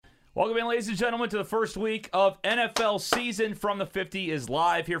Welcome in, ladies and gentlemen, to the first week of NFL season. From the 50 is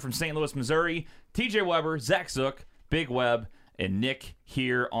live here from St. Louis, Missouri. TJ Weber, Zach Zook, Big Web, and Nick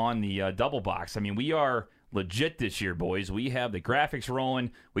here on the double box. I mean, we are legit this year, boys. We have the graphics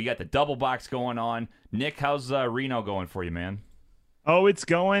rolling. We got the double box going on. Nick, how's Reno going for you, man? Oh, it's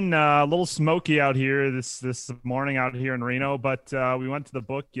going a little smoky out here this morning out here in Reno, but we went to the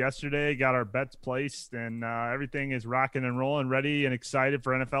book yesterday, got our bets placed, and everything is rocking and rolling, ready and excited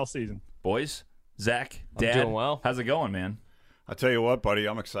for NFL season. Boys, Zach, Dad, I'm doing well. How's it going, man? I tell you what, buddy,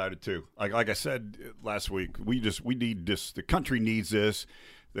 I'm excited too. Like I said last week, we need this. The country needs this.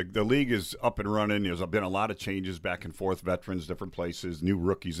 The league is up and running. There's been a lot of changes back and forth, veterans, different places, new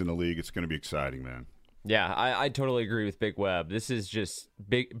rookies in the league. It's going to be exciting, man. Yeah, I totally agree with Big Web. This is just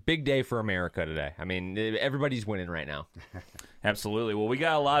big day for America today. I mean, everybody's winning right now. Absolutely. Well, we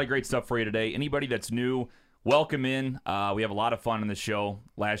got a lot of great stuff for you today. Anybody that's new, welcome in. We have a lot of fun on the show.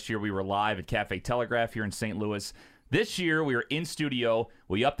 Last year we were live at Cafe Telegraph here in St. Louis. This year we are in studio.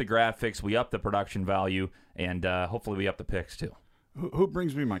 We up the graphics, we up the production value, and hopefully we up the picks too. Who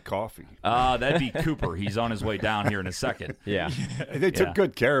brings me my coffee? That'd be Cooper. He's on his way down here in a second. Yeah. They took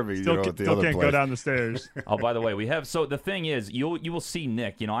good care of me. Still, at the still other can't place. go down the stairs. Oh, by the way, we have. So the thing is, you will see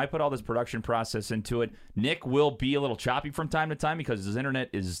Nick. You know, I put all this production process into it. Nick will be a little choppy from time to time because his internet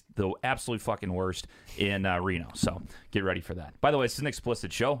is the absolute fucking worst in Reno. So get ready for that. By the way, it's an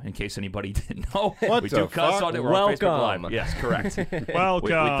explicit show. In case anybody didn't know, What we the do cuss fuck? on it. We're on Facebook Welcome. Live. Yes, correct. Welcome.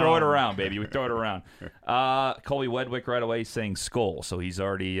 We throw it around, baby. We throw it around. Colby Wedwick right away saying skull. So he's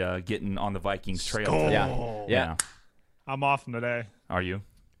already getting on the Vikings trail. Skull. today. Yeah. I'm off from today. Are you?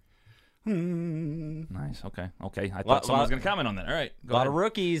 Nice. Okay. I thought someone was going to comment on that. All right. A lot of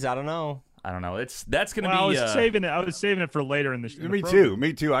rookies. I don't know. I don't know. That's going to Well, be. I was saving it for later in the show.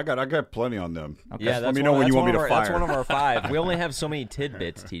 Me too. I got plenty on them. Okay. Yeah, Let that's me know when you want me to fire. That's one of our 5. We only have so many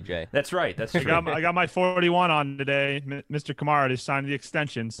tidbits, TJ. That's right. That's true. I got my 41 on today. Mr. Kamara just signed the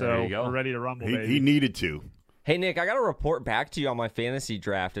extension, There so you go. we're ready to rumble, He baby. needed to. Hey, Nick, I got to report back to you on my fantasy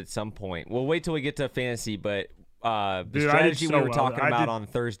draft at some point. We'll wait till we get to fantasy, but the Dude, I did strategy so we were well. talking I about did- on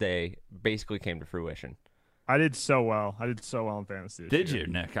Thursday basically came to fruition. I did so well. in fantasy. Did you,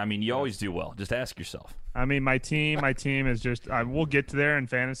 Nick? I mean, you always do well. Just ask yourself. I mean, my team is just. We'll get to there in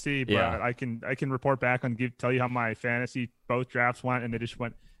fantasy, but Yeah. I can report back and tell you how my fantasy both drafts went, and they just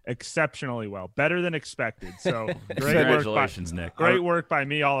went exceptionally well, better than expected. So Congratulations, Nick. Great work by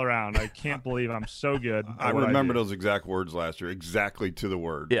me all around. I can't believe I'm so good. at I what remember do. those exact words last year, exactly to the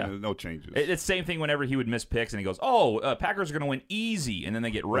word. Yeah. No changes. It's the same thing whenever he would miss picks and he goes, "Oh, Packers are going to win easy," and then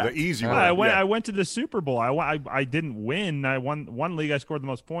they get wrecked. The easy Yeah, word. I went to the Super Bowl. I didn't win. I won one league. I scored the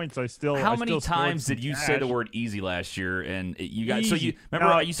most points. How I many still scored times some did you cash. say the word "easy" last year? And you got so you Easy.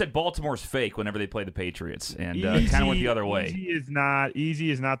 remember No. you said Baltimore's fake whenever they play the Patriots, and kind of went the other way. Easy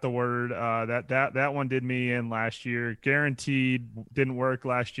is not the word. That one did me in last year. Guaranteed didn't work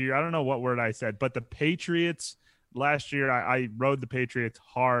last year. I don't know what word I said, but the Patriots last year, I rode the Patriots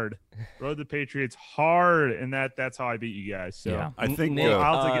hard. And that's how I beat you guys. So Yeah. I think Nick,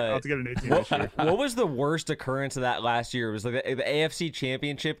 I'll have to get a new team this year. What was the worst occurrence of that last year? It was like the AFC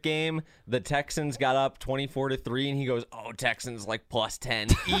Championship game. The Texans got up 24-3, and he goes, "Oh, Texans like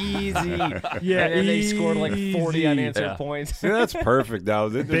 +10, easy." Yeah, and then they scored like 40 easy. unanswered Yeah. points. See, that's perfect now.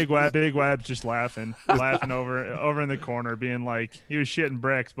 Big Web's just laughing over in the corner, being like he was shitting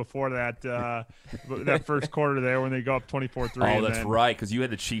bricks before that first quarter there when they go up 24-3. Oh, and that's then- right, because you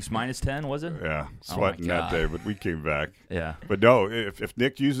had the Chiefs -10, was it? Yeah, Oh, sweating my that God. day, but we came back. Yeah. But no, if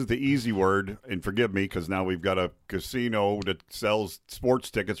Nick uses the easy word, and forgive me, because now we've got a casino that sells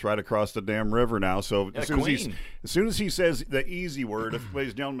sports tickets right across the damn river now. So Yeah, as soon Queen. as he says the easy word,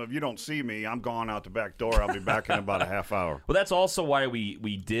 ladies and gentlemen, if you don't see me, I'm gone out the back door. I'll be back in about a half hour. Well, that's also why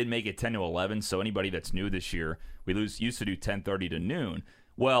we did make it 10 to 11. So anybody that's new this year, we used to do 10:30 to noon.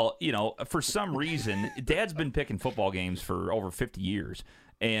 Well, you know, for some reason, Dad's been picking football games for over 50 years,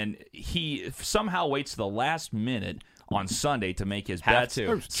 and he somehow waits to the last minute on Sunday to make his Have bets.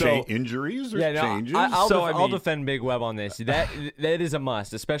 to. So Injuries or Yeah, no, changes? I'll defend Big Web on this. That is a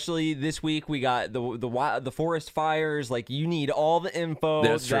must, especially this week. We got the forest fires. Like, you need all the info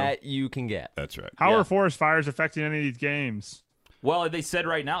That's true. that you can get. That's right. How Yeah. are forest fires affecting any of these games? Well, they said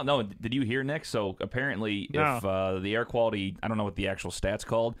right now. No, did you hear, Nick? So apparently, No. if the air quality, I don't know what the actual stats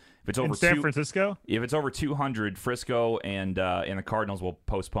called. If it's over In San Francisco? if it's over 200, Frisco and the Cardinals will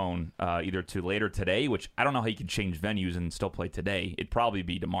postpone either to later today, which I don't know how you can change venues and still play today. It'd probably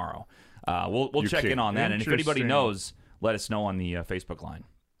be tomorrow. We'll You check in can't. on that, and if anybody Interesting. knows, let us know on the Facebook line.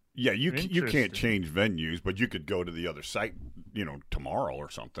 Yeah, you can't Interesting. change venues, but you could go to the other site, tomorrow or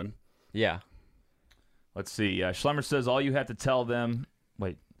something. Yeah. Let's see. Schlemmer says all you have to tell them.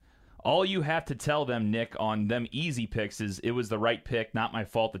 Wait. All you have to tell them, Nick, on them easy picks is it was the right pick, not my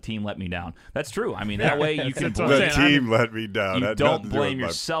fault. The team let me down. That's true. I mean, that way you can That's what blame. I'm The saying. team let me down. You That don't nothing to do blame with my-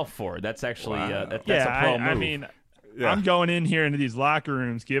 yourself for it. That's actually Wow. that's Yeah, a pro move. I mean, Yeah. I'm going in here into these locker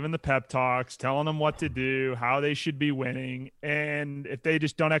rooms, giving the pep talks, telling them what to do, how they should be winning, and if they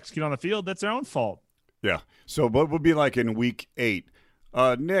just don't execute on the field, that's their own fault. Yeah. So what would be like in week 8?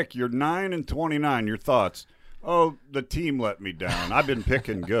 Nick, you're 9-29. Your thoughts? Oh, the team let me down. I've been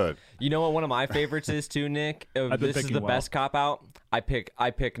picking good. You know what one of my favorites is too, Nick? been This is picking the well. best cop out. I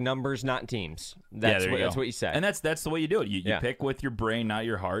pick numbers, not teams. That's there you that's go. what you said. And that's the way you do it. You Yeah. pick with your brain, not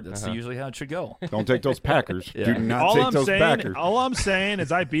your heart. That's usually how it should go. Don't take those Packers. Yeah. Do not All take I'm those saying, Packers. all I'm saying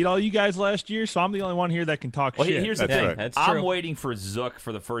is I beat all you guys last year, so I'm the only one here that can talk Well, shit. here's the That's thing. right. That's I'm true. waiting for Zook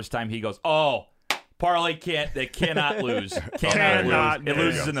for the first time. He goes, "Oh, parlay they cannot lose. Cannot Cannot lose. It miss.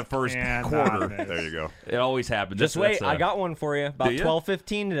 loses in the first Cannot quarter. miss. There you go. It always happens. Just That's- wait, that's, I got one for you. About you?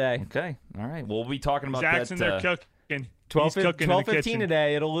 12:15 today. Okay, all right. We'll be talking about Jackson, that. they're cooking. 12, He's cooking in the 12:15 kitchen.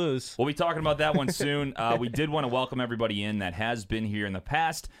 today. It'll lose. We'll be talking about that one soon. We did want to welcome everybody in that has been here in the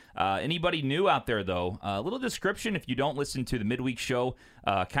past. Anybody new out there, though, a little description if you don't listen to the midweek show,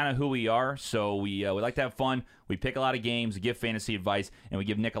 kind of who we are. So we like to have fun. We pick a lot of games, we give fantasy advice, and we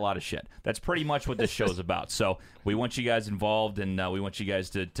give Nick a lot of shit. That's pretty much what this show's about. So we want you guys involved, and we want you guys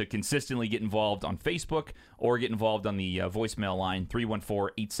to consistently get involved on Facebook or get involved on the voicemail line,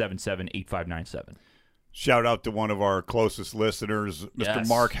 314-877-8597. Shout out to one of our closest listeners, Mr. Yes.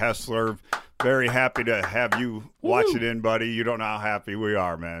 Mark Hessler. Very happy to have you watching in, buddy. You don't know how happy we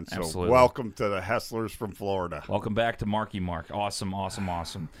are, man. So Absolutely. welcome to the Hesslers from Florida. Welcome back to Marky Mark. Awesome.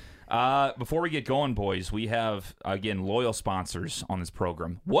 Before we get going, boys, we have, again, loyal sponsors on this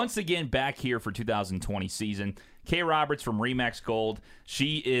program. Once again, back here for 2020 season, Kay Roberts from Remax Gold.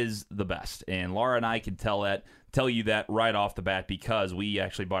 She is the best, and Laura and I can tell you that right off the bat because we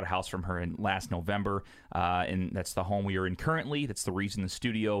actually bought a house from her in last November, and that's the home we are in currently. That's the reason the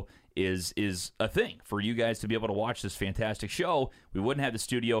studio is a thing for you guys to be able to watch this fantastic show. We wouldn't have the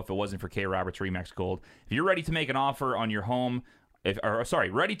studio if it wasn't for Kay Roberts Remax Gold. If you're ready to make an offer on your home,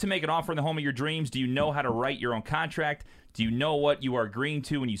 ready to make an offer in the home of your dreams, do you know how to write your own contract? Do you know what you are agreeing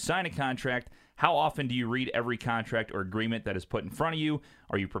to when you sign a contract? How often do you read every contract or agreement that is put in front of you?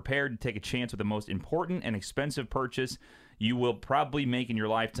 Are you prepared to take a chance with the most important and expensive purchase you will probably make in your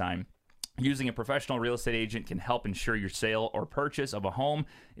lifetime? Using a professional real estate agent can help ensure your sale or purchase of a home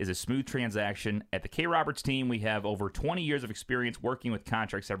is a smooth transaction. At the K. Roberts team, we have over 20 years of experience working with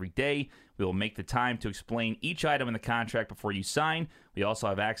contracts every day. We will make the time to explain each item in the contract before you sign. We also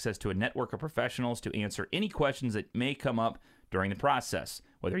have access to a network of professionals to answer any questions that may come up during the process.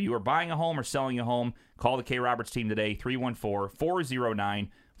 Whether you are buying a home or selling a home, call the K. Roberts team today,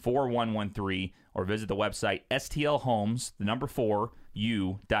 314-409-4113, or visit the website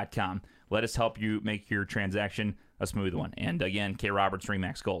stlhomes4u.com. Let us help you make your transaction a smooth one. And again, K. Roberts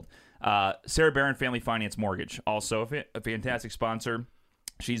Remax Gold. Sarah Barron Family Finance Mortgage, also a fantastic sponsor.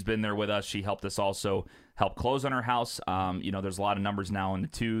 She's been there with us. She helped us also help close on her house. There's a lot of numbers now in the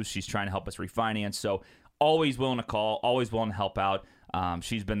twos. She's trying to help us refinance. So always willing to call, always willing to help out.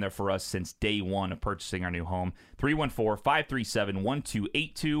 She's been there for us since day one of purchasing our new home.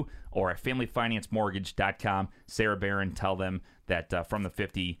 314-537-1282 or at familyfinanceMortgage.com. Sarah Barron, tell them that From the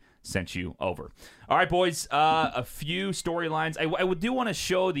 50 sent you over. All right, boys, a few storylines. I do want to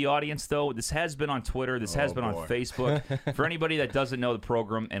show the audience, though. This has been on Twitter. This has been on Facebook. For anybody that doesn't know the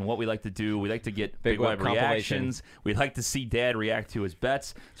program and what we like to do, we like to get Big Web reactions. We'd like to see Dad react to his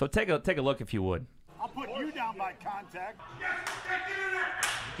bets. So take a look if you would. I'll put you down by contact.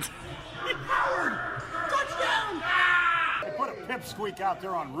 Touchdown! They put a pipsqueak out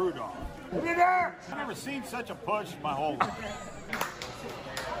there on Rudolph. I've never seen such a push in my whole life.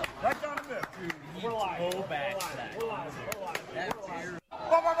 Right down the middle. We're live. Go back. We're live.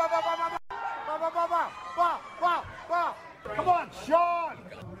 Come on, Sean.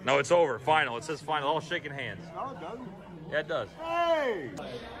 No, it's over. Final. It says final. All shaking hands. No, it doesn't. Yeah, it does. Hey.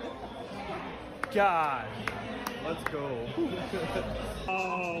 God. Let's go.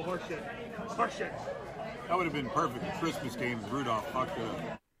 Oh, horseshit. Horseshit. That would have been perfect. The Christmas games, Rudolph fucked it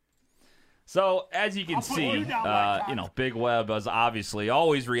up. So, as you can I'll put see, you down by contact. Big Web is obviously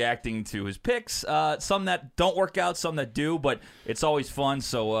always reacting to his picks. Some that don't work out, some that do, but it's always fun.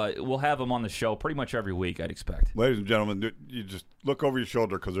 So we'll have him on the show pretty much every week, I'd expect. Ladies and gentlemen, you just look over your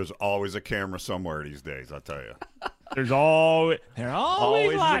shoulder because there's always a camera somewhere these days, I tell you. They're always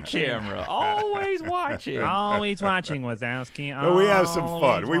watching. a camera. Always watching. Always watching, Wazowski. But we have some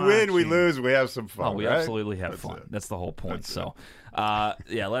fun. We win, we watching. lose, we have some fun. Oh, we right? absolutely have That's fun. it. That's the whole point. That's so,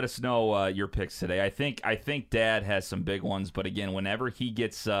 Yeah, let us know your picks today. I think Dad has some big ones, but again, whenever he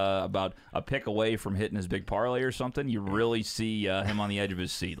gets about a pick away from hitting his big parlay or something, you really see him on the edge of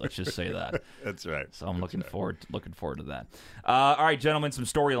his seat. Let's just say that. That's right. So I'm looking forward to that. All right, gentlemen, some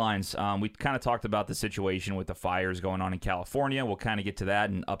storylines. We kind of talked about the situation with the fires going on in California. We'll kind of get to that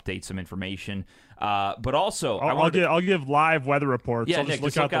and update some information. But also, I'll give live weather reports. Yeah, I'll Nick,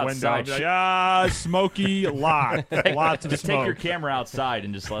 just just look out look the window. outside. I'll be like, smoky lot, lots of just smoke. take your camera outside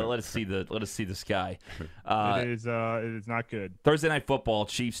and just let us see the sky. It is not good. Thursday Night Football,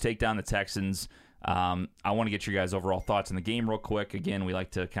 Chiefs take down the Texans. I want to get your guys' overall thoughts on the game real quick. Again, we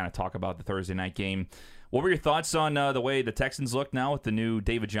like to kind of talk about the Thursday night game. What were your thoughts on the way the Texans look now with the new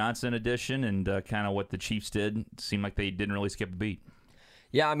David Johnson addition and kind of what the Chiefs did? It seemed like they didn't really skip a beat.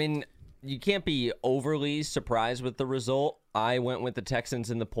 Yeah, I mean, you can't be overly surprised with the result. I went with the Texans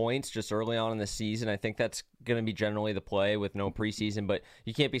in the points just early on in the season. I think that's going to be generally the play with no preseason, but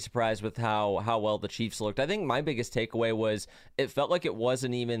you can't be surprised with how well the Chiefs looked. I think my biggest takeaway was it felt like it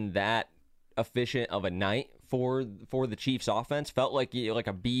wasn't even that efficient of a night for the Chiefs offense. Felt like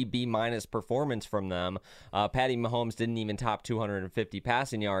a B minus performance from them. Patty Mahomes didn't even top 250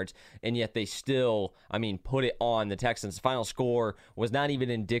 passing yards, and yet they still, put it on the Texans. The final score was not even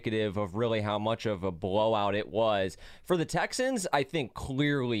indicative of really how much of a blowout it was. For the Texans, I think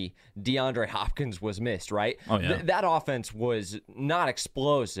clearly DeAndre Hopkins was missed, right? Oh, yeah. That offense was not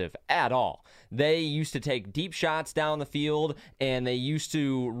explosive at all. They used to take deep shots down the field, and they used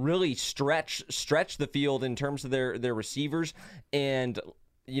to really stretch the field in terms of their receivers. And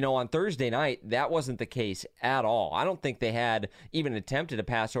on Thursday night, that wasn't the case at all. I don't think they had even attempted to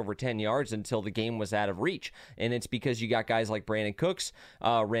pass over 10 yards until the game was out of reach. And it's because you got guys like Brandon Cooks,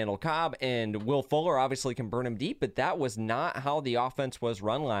 Randall Cobb, and Will Fuller obviously can burn them deep, but that was not how the offense was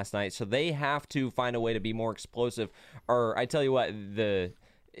run last night. So they have to find a way to be more explosive. Or I tell you what,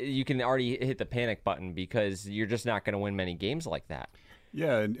 you can already hit the panic button because you're just not going to win many games like that.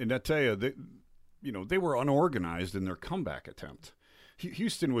 Yeah, and I tell you, they were unorganized in their comeback attempt.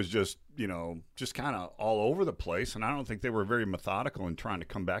 Houston was just kind of all over the place, and I don't think they were very methodical in trying to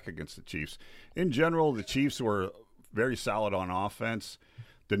come back against the Chiefs. In general, the Chiefs were very solid on offense.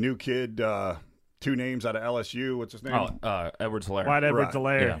 The new kid, two names out of LSU. What's his name? Edwards-Helaire. Clyde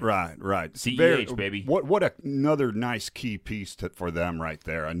Edwards-Helaire. Yeah. Right. CEH, baby. What another nice key piece for them right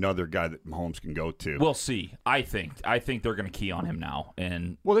there. Another guy that Mahomes can go to. We'll see. I think they're going to key on him now.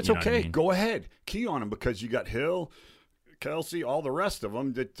 And well, that's you know okay. what I mean? Go ahead. Key on him because you got Hill, Kelsey, all the rest of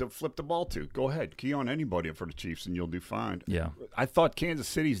them to flip the ball to. Go ahead. Key on anybody for the Chiefs, and you'll do fine. Yeah. I thought Kansas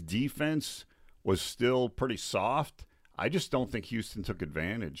City's defense was still pretty soft. I just don't think Houston took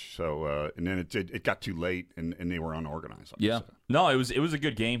advantage. So, and then it got too late, and they were unorganized. Yeah. No, it was a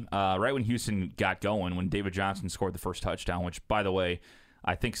good game. Right when Houston got going, when David Johnson scored the first touchdown, which, by the way,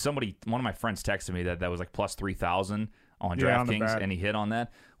 I think one of my friends texted me that was like plus 3,000 on DraftKings, and he hit on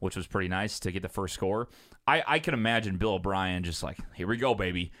that, which was pretty nice to get the first score. I can imagine Bill O'Brien just like, here we go,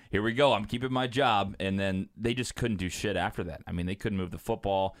 baby. Here we go. I'm keeping my job. And then they just couldn't do shit after that. They couldn't move the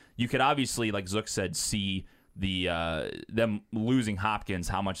football. You could obviously, like Zook said, see them losing Hopkins,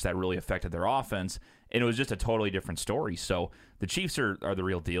 how much that really affected their offense, and it was just a totally different story. So the Chiefs are the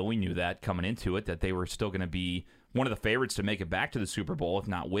real deal. We knew that coming into it, that they were still going to be one of the favorites to make it back to the Super Bowl, if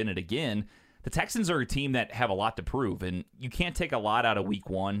not win it again. The Texans are a team that have a lot to prove, and you can't take a lot out of week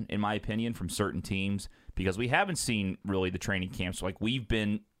one, in my opinion, from certain teams, because we haven't seen really the training camps. Like, we've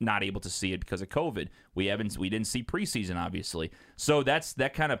been not able to see it because of COVID. We didn't see preseason, obviously. So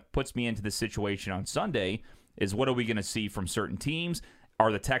that kind of puts me into the situation on Sunday, is what are we going to see from certain teams?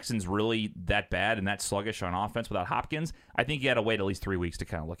 Are the Texans really that bad and that sluggish on offense without Hopkins? I think you got to wait at least 3 weeks to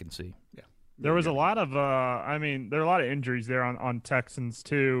kind of look and see. Yeah. There was a lot of, there are a lot of injuries there on Texans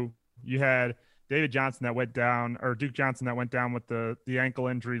too. You had David Johnson that went down, or Duke Johnson that went down with the ankle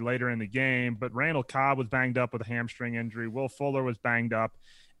injury later in the game. But Randall Cobb was banged up with a hamstring injury. Will Fuller was banged up.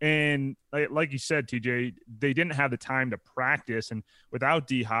 And like you said, TJ, they didn't have the time to practice. And without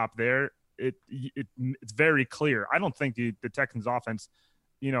D-Hop there, it's very clear. I don't think the Texans offense,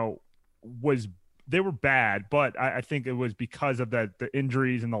 they were bad, but I think it was because of the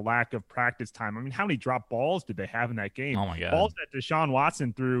injuries and the lack of practice time. How many drop balls did they have in that game? Oh, my God. Balls that Deshaun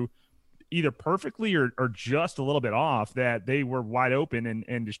Watson threw either perfectly or just a little bit off, that they were wide open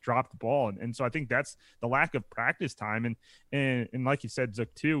and just dropped the ball. And so I think that's the lack of practice time. And like you said,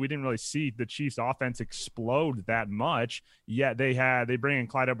 Zook, too, we didn't really see the Chiefs offense explode that much, yet they bring in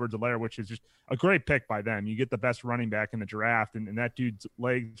Clyde Edwards-Helaire, which is just a great pick by them. You get the best running back in the draft, and that dude's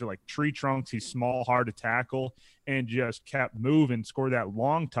legs are like tree trunks. He's small, hard to tackle, and just kept moving, scored that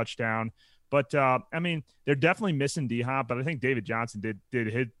long touchdown. But I mean, they're definitely missing D-Hop, but I think David Johnson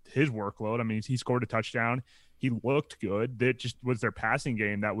did his workload. I mean, he scored a touchdown. He looked good. It just was their passing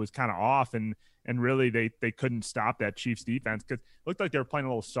game that was kind of off, and really they couldn't stop that Chiefs defense because it looked like they were playing a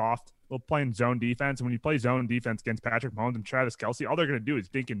little soft, playing zone defense. And when you play zone defense against Patrick Mahomes and Travis Kelce, all they're going to do is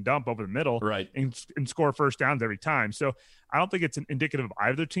dink and dump over the middle, right, and score first downs every time. So I don't think it's indicative of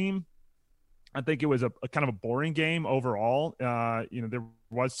either team. I think it was a kind of a boring game overall. There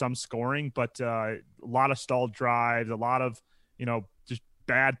was some scoring, but a lot of stalled drives, a lot of just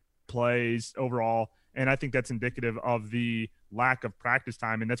bad plays overall. And I think that's indicative of the lack of practice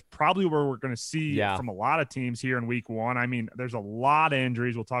time. And that's probably where we're going to see from a lot of teams here in week 1. I mean, there's a lot of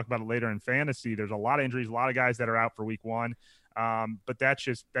injuries. We'll talk about it later in fantasy. There's a lot of injuries, a lot of guys that are out for week 1. But that's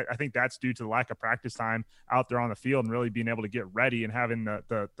I think that's due to the lack of practice time out there on the field and really being able to get ready and having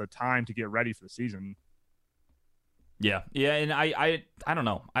the time to get ready for the season. Yeah. And I don't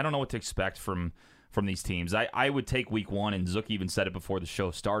know. I don't know what to expect from these teams. I would take week 1, and Zook even said it before the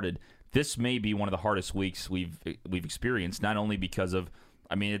show started. This may be one of the hardest weeks we've experienced, not only because of,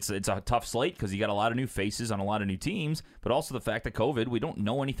 I mean, it's a tough slate because you got a lot of new faces on a lot of new teams, but also the fact that COVID, we don't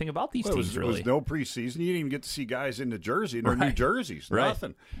know anything about these teams really. It was no preseason. You didn't even get to see guys in the jersey, in their new jerseys,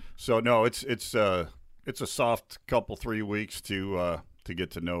 nothing. So no, it's a soft couple 3 weeks to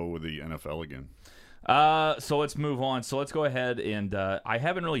get to know the NFL again. So let's move on. So let's go ahead and I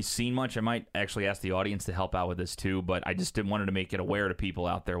haven't really seen much. I might actually ask the audience to help out with this too, but I just wanted to make it aware to people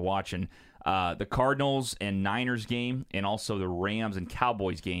out there watching. The Cardinals and Niners game, and also the Rams and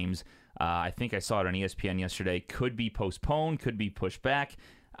Cowboys games. I think I saw it on ESPN yesterday. Could be postponed, could be pushed back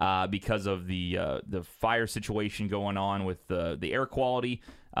because of the fire situation going on with the air quality.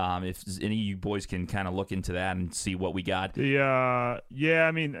 If any of you boys can kind of look into that and see what we got. I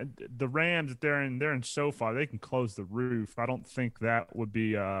mean, the Rams, they're in SoFi, they can close the roof. I don't think that would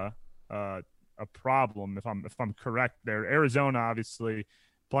be a problem if I'm correct there. Arizona, obviously,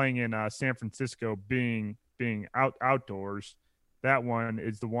 playing in San Francisco, being outdoors. That one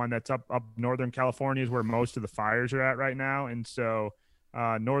is the one that's up Northern California, is where most of the fires are at right now, and so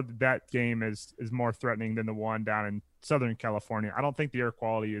that game is more threatening than the one down in Southern California. I don't think the air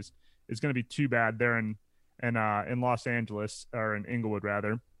quality is going to be too bad there in Los Angeles, or in Inglewood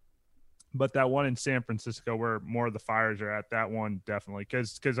rather, but that one in San Francisco where more of the fires are at, that one definitely,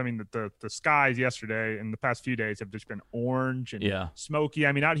 because I mean the skies yesterday and the past few days have just been orange and smoky.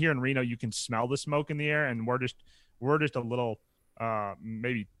 I mean, out here in Reno you can smell the smoke in the air, and we're just a little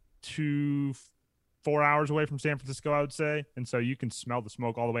maybe 4 hours away from San Francisco, I would say. And so you can smell the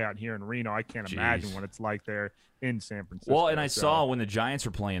smoke all the way out here in Reno. I can't imagine what it's like there in San Francisco. Well, and I saw when the Giants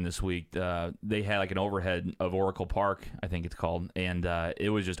were playing this week, they had like an overhead of Oracle Park, I think it's called, and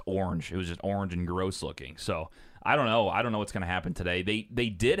it was just orange. It was just orange and gross looking. So I don't know. I don't know what's going to happen today. They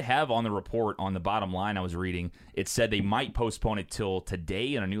did have on the report, on the bottom line I was reading, it said they might postpone it till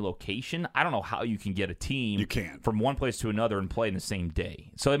today in a new location. I don't know how you can get a team from one place to another and play in the same day.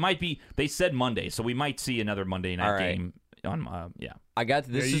 So it might be, they said Monday, so we might see another Monday night game. I got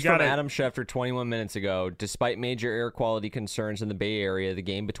this is from Adam Schefter 21 minutes ago. Despite major air quality concerns in the Bay Area, the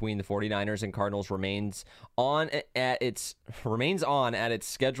game between the 49ers and Cardinals remains on at its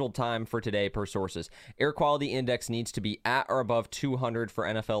scheduled time for today, per sources. Air quality index needs to be at or above 200 for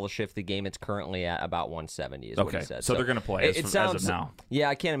NFL to shift the game. It's currently at about 170 is what he said. So they're going to play as of now. Yeah,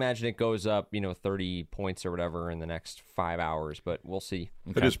 I can't imagine it goes up 30 points or whatever in the next 5 hours, but we'll see.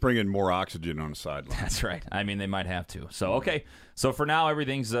 They're just bringing more oxygen on the sideline. That's right. I mean, they might have to. So, okay. So for now,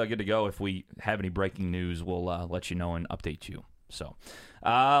 everything's good to go. If we have any breaking news, we'll let you know and update you. So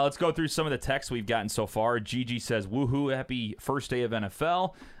let's go through some of the texts we've gotten so far. Gigi says, woohoo, happy first day of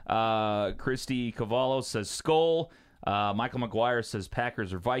NFL. Christy Cavallo says, Skull. Michael McGuire says,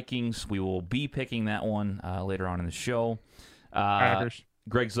 Packers or Vikings. We will be picking that one later on in the show. Packers.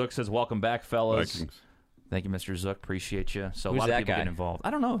 Greg Zook says, welcome back, fellas. Vikings. Thank you, Mr. Zook. Appreciate you. So Who's a lot of people guy? getting involved. I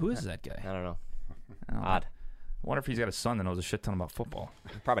don't know. Who is that guy? I don't know. Odd. I wonder if he's got a son that knows a shit ton about football.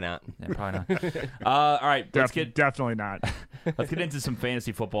 Probably not. Yeah, probably not. All right, definitely not. Let's get into some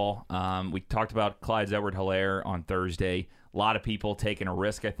fantasy football. We talked about Clyde Edwards-Helaire on Thursday. A lot of people taking a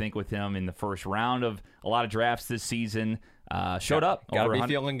risk, I think, with him in the first round of a lot of drafts this season. Showed up. Gotta be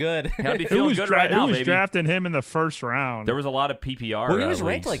feeling good. Gotta be feeling good right now, Who was baby. drafting him in the first round? There was a lot of PPR. Well, he was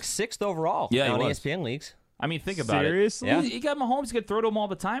ranked leagues. like 6th overall on ESPN leagues. I mean, think about Seriously? it. You got Mahomes, you could throw to him all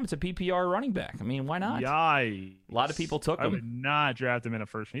the time. It's a PPR running back. I mean, why not? Yikes. A lot of people took him. I would not draft him in a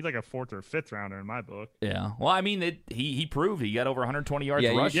first. He's like a 4th or 5th rounder in my book. Yeah. Well, I mean, he proved he got over 120 yards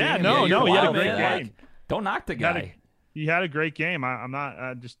rushing. He had a great game. Don't knock the guy. He had a great game. I'm not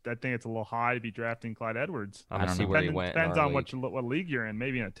I think it's a little high to be drafting Clyde Edwards. I see where he went. Depends on what league you're in.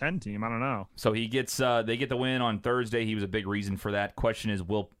 Maybe in a 10 team. I don't know. So he gets they get the win on Thursday. He was a big reason for that. Question is,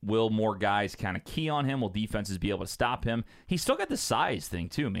 will more guys kind of key on him? Will defenses be able to stop him? He's still got the size thing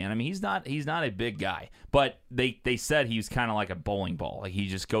too, man. I mean, he's not a big guy, but they said he's kind of like a bowling ball. Like he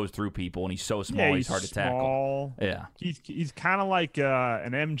just goes through people, and he's so small, he's hard to tackle. Yeah, he's kind of like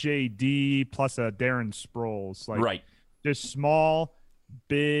an MJD plus a Darren Sproles, like right. Just small,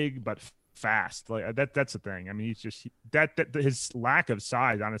 big, but fast. Like that's the thing. I mean, he's just that his lack of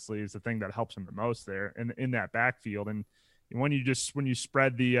size, honestly, is the thing that helps him the most there in that backfield. And when you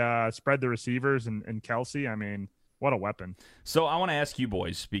spread the receivers and Kelsey, I mean, what a weapon. So I want to ask you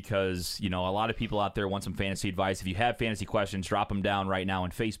boys, because a lot of people out there want some fantasy advice. If you have fantasy questions, drop them down right now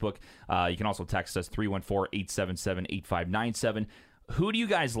on Facebook. You can also text us 314-877-8597. Who do you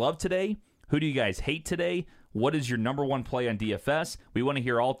guys love today? Who do you guys hate today? What is your number one play on DFS? We want to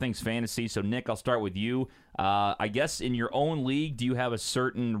hear all things fantasy. So, Nick, I'll start with you. I guess in your own league, do you have a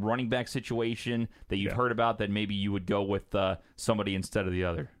certain running back situation that you've heard about that maybe you would go with somebody instead of the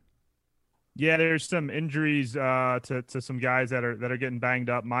other? Yeah, there's some injuries to some guys that are getting banged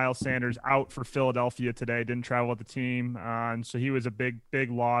up. Miles Sanders out for Philadelphia today, didn't travel with the team, and so he was a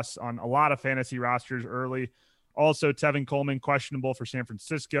big loss on a lot of fantasy rosters early. Also, Tevin Coleman questionable for San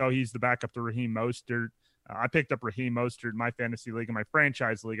Francisco. He's the backup to Raheem Mostert. I picked up Raheem Mostert in my fantasy league and my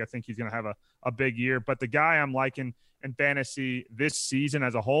franchise league. I think he's going to have a big year. But the guy I'm liking in fantasy this season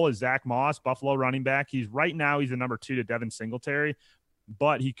as a whole is Zach Moss, Buffalo running back. He's the number 2 to Devin Singletary,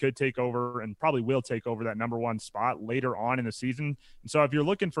 but he could take over and probably will take over that number 1 spot later on in the season. And so if you're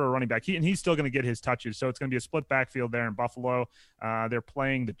looking for a running back, he's still going to get his touches. So it's going to be a split backfield there in Buffalo. They're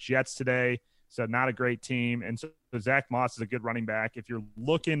playing the Jets today. So not a great team. And so Zach Moss is a good running back. If you're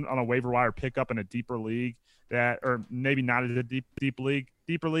looking on a waiver wire pickup in a deeper league or maybe not as a deeper league,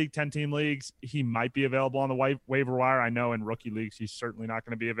 10-team leagues, he might be available on the waiver wire. I know in rookie leagues, he's certainly not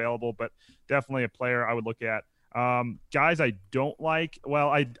going to be available, but definitely a player I would look at. Guys I don't like, well,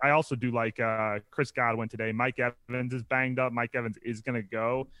 I also do like Chris Godwin today. Mike Evans is banged up. Mike Evans is going to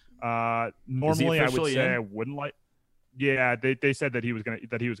go. Normally I would say I wouldn't like. Yeah, they said that he was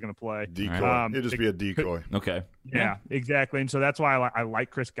gonna play. Decoy. It'd just be a decoy. Okay. Yeah, exactly. And so that's why I like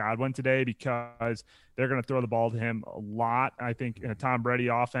Chris Godwin today, because they're going to throw the ball to him a lot. I think in a Tom Brady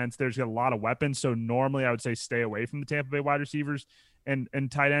offense, there's got a lot of weapons. So normally I would say stay away from the Tampa Bay wide receivers and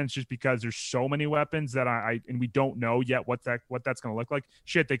tight ends, just because there's so many weapons that and we don't know yet what that's going to look like.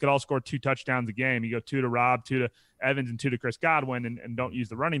 Shit, they could all score 2 touchdowns a game. You go 2 to Rob, 2 to Evans, and 2 to Chris Godwin, and don't use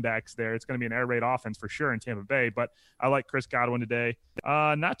the running backs there. It's going to be an air raid offense for sure in Tampa Bay. But I like Chris Godwin today.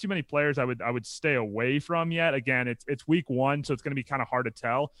 Not too many players I would stay away from yet. Again, it's week 1, so it's going to be kind of hard to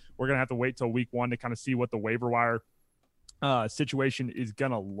tell. We're going to have to wait till week 1 to kind of see what the waiver wire situation is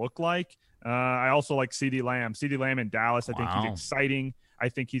going to look like. I also like CeeDee Lamb. CeeDee Lamb in Dallas. I think he's exciting. I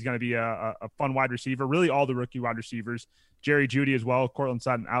think he's going to be a fun wide receiver. Really, all the rookie wide receivers. Jerry Jeudy as well. Cortland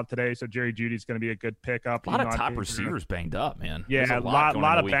Sutton out today, so Jerry Jeudy's going to be a good pickup. A lot of top receivers banged up, man. Yeah, a lot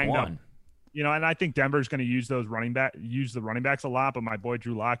of banged up. And I think Denver's going to use the running backs a lot. But my boy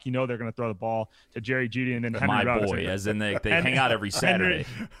Drew Lock, they're going to throw the ball to Jerry Jeudy and then Henry Ruggs. As in they hang out every Saturday.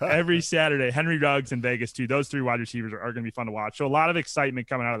 Every Saturday, Henry Ruggs in Vegas too. Those 3 wide receivers are going to be fun to watch. So a lot of excitement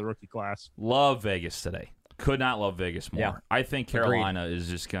coming out of the rookie class. Love Vegas today. Could not love Vegas more. Yeah. I think Carolina is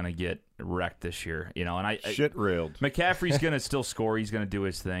just going to get wrecked this year. Shit railed. McCaffrey's going to still score. He's going to do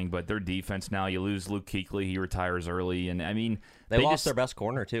his thing, but their defense now, you lose Luke Kuechly. He retires early. And, I mean, they lost their best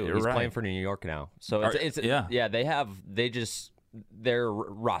corner, too. He's playing for New York now. So, their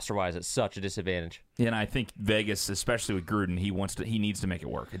roster-wise, it's such a disadvantage. And I think Vegas, especially with Gruden, he needs to make it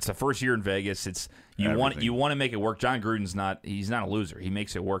work. It's the first year in Vegas. You want to make it work. John Gruden's not a loser. He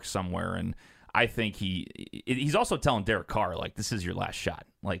makes it work somewhere, and I think he's also telling Derek Carr, like, this is your last shot.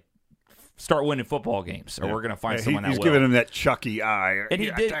 Like, start winning football games, or we're going to find someone that will. He's giving him that Chucky eye. And he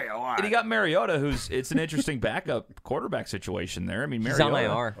got Mariota, it's an interesting backup quarterback situation there. I mean, Mariota. He's on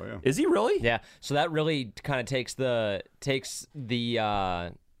IR. Oh, yeah. Is he really? Yeah. So that really kind of takes the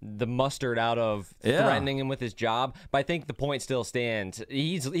mustard out of threatening him with his job. But I think the point still stands.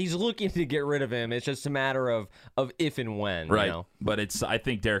 He's looking to get rid of him. It's just a matter of if and when. Right. But I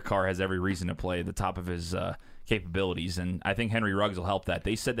think Derek Carr has every reason to play at the top of his capabilities, and I think Henry Ruggs will help that.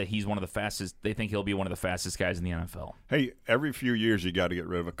 They said that he's one of the fastest. They think he'll be one of the fastest guys in the NFL. Hey, every few years you got to get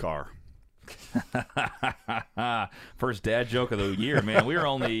rid of a car. First dad joke of the year, man. We were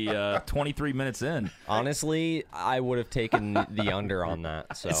only 23 minutes in. Honestly, I would have taken the under on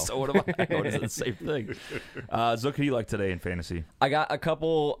that. So would have I. It's the same thing. Zook, who do you like today in fantasy? I got a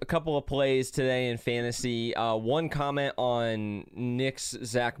couple of plays today in fantasy. One comment on Nick's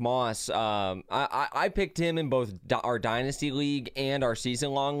Zach Moss. I picked him in both our Dynasty League and our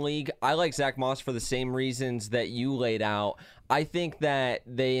season-long league. I like Zach Moss for the same reasons that you laid out. I think that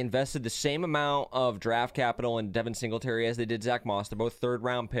they invested the same amount of draft capital in Devin Singletary as they did Zach Moss. They're both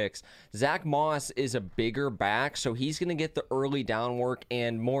third-round picks. Zach Moss is a bigger back, so he's going to get the early down work,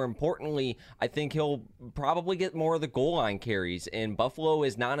 and more importantly, I think he'll probably get more of the goal line carries. And Buffalo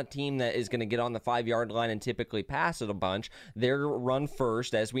is not a team that is going to get on the 5-yard line and typically pass it a bunch. They're run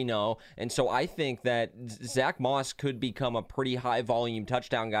first, as we know, and so I think that Zach Moss could become a pretty high-volume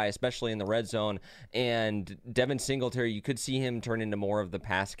touchdown guy, especially in the red zone, and Devin Singletary, you could see him turn into more of the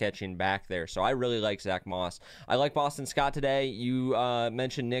pass catching back there. So I really like Zach Moss. I like Boston Scott today. You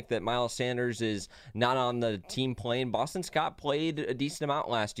mentioned, Nick, that Miles Sanders is not on the team playing. Boston Scott played a decent amount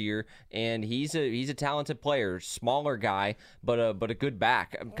last year, and he's a talented player, smaller guy, but a good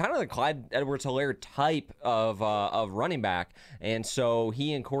back. Kind of the Clyde Edwards-Helaire type of running back. And so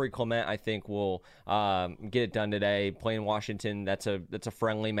he and Corey Clement, I think, will get it done today. Playing Washington, that's a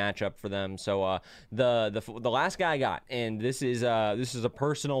friendly matchup for them. So the last guy I got, and this is a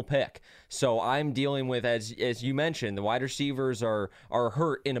personal pick. So I'm dealing with, as you mentioned, the wide receivers are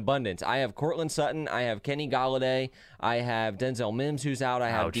hurt in abundance. I have Cortland Sutton, I have Kenny Golladay, I have Denzel Mims who's out, I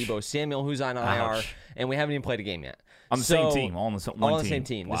have Deebo Samuel who's on IR, and we haven't even played a game yet. On the same team, all on the same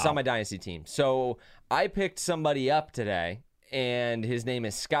team. Wow. This is on my dynasty team. So I picked somebody up today, and his name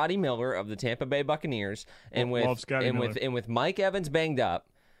is Scotty Miller of the Tampa Bay Buccaneers. And with Mike Evans banged up,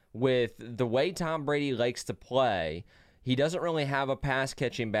 with the way Tom Brady likes to play, he doesn't really have a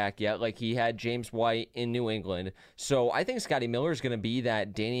pass-catching back yet like he had James White in New England. So I think Scotty Miller is going to be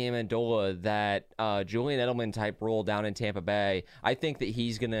that Danny Amendola, that Julian Edelman-type role down in Tampa Bay. I think that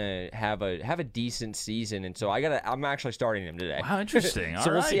he's going to have a decent season, and so I'm actually starting him today. Wow, interesting.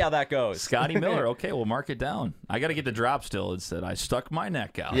 So we'll see how that goes. Scotty Miller. Okay, we'll mark it down. I got to get the drop still. It said I stuck my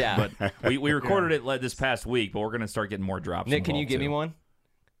neck out. Yeah. But we recorded it this past week, but we're going to start getting more drops. Nick, can you give me one?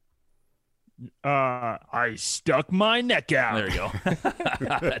 I stuck my neck out. There you go.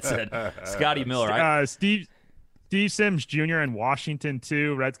 That's it. Scotty Miller. Steve Sims Jr. in Washington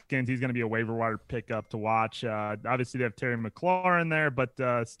too. Redskins. He's going to be a waiver wire pickup to watch. Obviously they have Terry McLaurin there,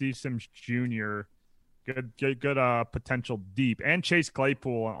 but Steve Sims Jr. Good potential deep, and Chase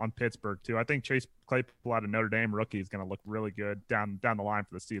Claypool on Pittsburgh too. I think Chase Claypool out of Notre Dame rookie is going to look really good down the line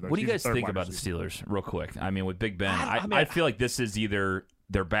for the Steelers. What do you guys think about the Steelers, real quick? I mean, with Big Ben, I feel like this is either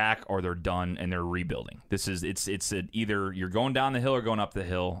they're back or they're done and they're rebuilding. It's either you're going down the hill or going up the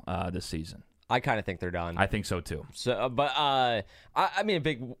hill this season. I kind of think they're done. I think so too. So, but I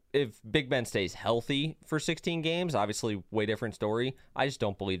mean, if Big Ben stays healthy for 16 games, obviously way different story. I just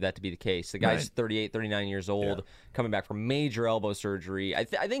don't believe that to be the case. The guy's 38, 39 years old, coming back from major elbow surgery. I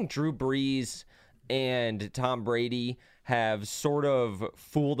think Drew Brees and Tom Brady have sort of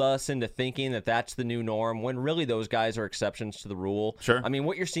fooled us into thinking that that's the new norm, when really those guys are exceptions to the rule. Sure. I mean,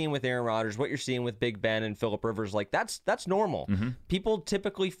 what you're seeing with Aaron Rodgers, what you're seeing with Big Ben and Phillip Rivers, like that's normal. Mm-hmm. People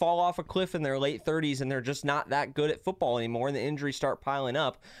typically fall off a cliff in their late 30s and they're just not that good at football anymore, and the injuries start piling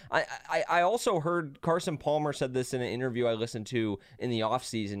up. I also heard Carson Palmer said this in an interview I listened to in the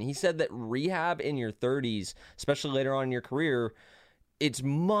offseason. He said that rehab in your 30s, especially later on in your career, it's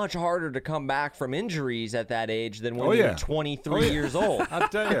much harder to come back from injuries at that age than when you're 23 years old. I'll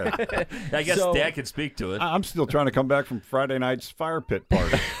tell you. I guess Dad could speak to it. I'm still trying to come back from Friday night's fire pit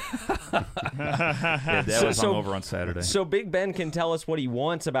party. Dad was hungover on Saturday. So Big Ben can tell us what he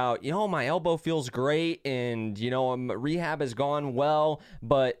wants about, my elbow feels great and, rehab has gone well,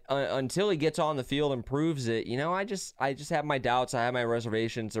 but until he gets on the field and proves it, I just have my doubts. I have my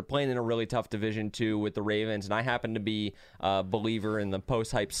reservations. They're playing in a really tough Division II with the Ravens, and I happen to be a believer in the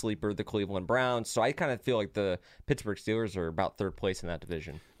post-hype sleeper, the Cleveland Browns. So I kind of feel like the Pittsburgh Steelers are about third place in that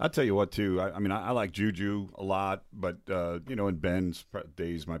division. I'll tell you what, too. I mean, I like Juju a lot, but, in Ben's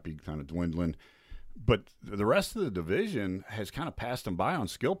days might be kind of dwindling. But the rest of the division has kind of passed them by on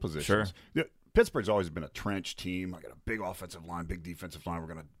skill positions. Sure. Pittsburgh's always been a trench team. I got a big offensive line, big defensive line.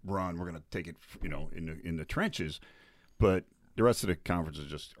 We're going to run. We're going to take it, in the trenches. But the rest of the conference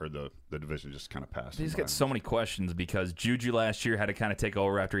is the division just kind of passed. He's got so many questions because Juju last year had to kind of take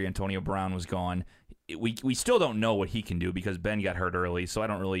over after Antonio Brown was gone. We still don't know what he can do because Ben got hurt early, so I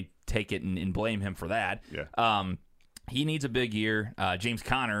don't really take it and blame him for that. Yeah. He needs a big year. James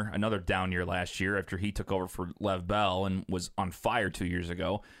Conner, another down year last year after he took over for Lev Bell and was on fire 2 years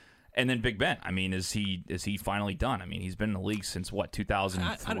ago. And then Big Ben. I mean, is he finally done? I mean, he's been in the league since what,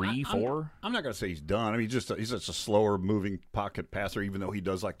 2003, 4? I'm not going to say he's done. I mean, he's just a slower moving pocket passer, even though he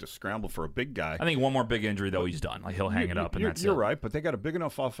does like to scramble for a big guy. I think one more big injury though, he's done. Like he'll hang it up, and that's You're it. right, but they got a big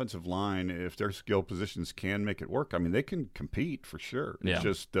enough offensive line. If their skill positions can make it work, I mean, they can compete for sure. Yeah.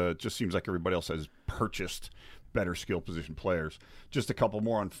 It's just seems like everybody else has purchased better skill position players. Just a couple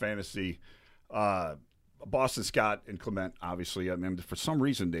more on fantasy. Boston Scott and Clement, obviously. I mean, for some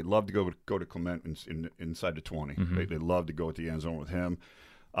reason, they love to go to Clement inside the 20. Mm-hmm. They love to go at the end zone with him.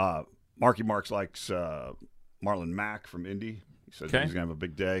 Marky Marks likes Marlon Mack from Indy. He says he's going to have a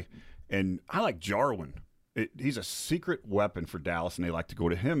big day. And I like Jarwin. He's a secret weapon for Dallas, and they like to go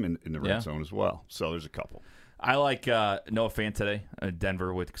to him in the red zone as well. So there's a couple. I like Noah Fant today,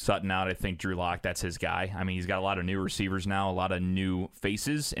 Denver with Sutton out. I think Drew Lock, that's his guy. I mean, he's got a lot of new receivers now, a lot of new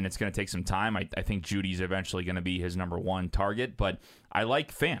faces, and it's going to take some time. I think Judy's eventually going to be his number one target, but I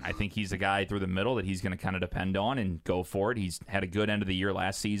like Fant. I think he's a guy through the middle that he's going to kind of depend on and go for it. He's had a good end of the year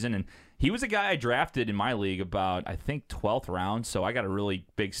last season, and he was a guy I drafted in my league about, I think, 12th round, so I got a really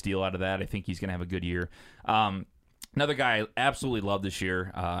big steal out of that. I think he's going to have a good year. Another guy I absolutely love this year,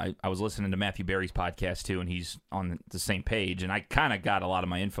 I was listening to Matthew Berry's podcast too, and he's on the same page, and I kind of got a lot of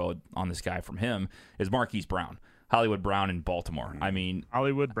my info on this guy from him, is Marquise Brown. Hollywood Brown in Baltimore. I mean,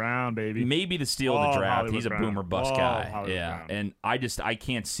 Hollywood Brown, baby. Maybe the steal of the draft. Hollywood He's a Brown. boomer bust guy. Hollywood Yeah. Brown. And I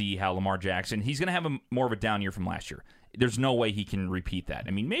can't see how Lamar Jackson, he's going to have more of a down year from last year. There's no way he can repeat that.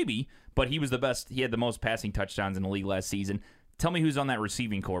 I mean, maybe, but he was the best. He had the most passing touchdowns in the league last season. Tell me who's on that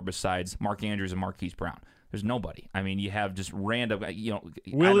receiving core besides Mark Andrews and Marquise Brown. There's nobody. I mean, you have just random,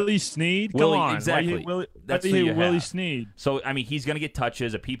 Willie Snead? Willie, Come on. exactly. That's who you Willie have. Snead. So, I mean, he's going to get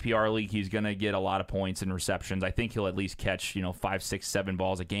touches. A PPR league, he's going to get a lot of points and receptions. I think he'll at least catch, 5, 6, 7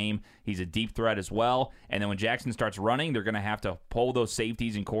 balls a game. He's a deep threat as well. And then when Jackson starts running, they're going to have to pull those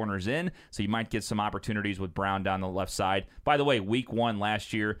safeties and corners in. So you might get some opportunities with Brown down the left side. By the way, week 1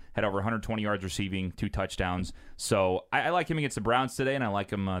 last year had over 120 yards receiving, 2 touchdowns. So I like him against the Browns today, and I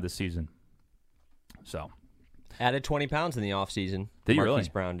like him this season. So... Added 20 pounds in the offseason. Did he Marquise really?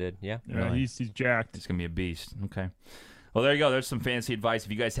 Brown did, yeah. Yeah, he's jacked. It's going to be a beast. Okay. Well, there you go. There's some fantasy advice.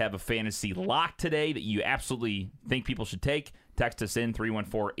 If you guys have a fantasy lock today that you absolutely think people should take, text us in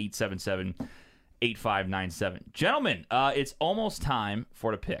 314-877-8597. Gentlemen, it's almost time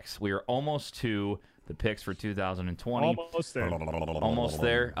for the picks. We are almost to the picks for 2020. Almost there. Almost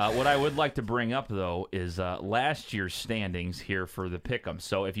there. What I would like to bring up, though, is last year's standings here for the pick'em.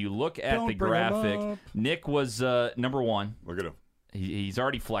 So if you look at the graphic, Nick was number 1. Look at him. He's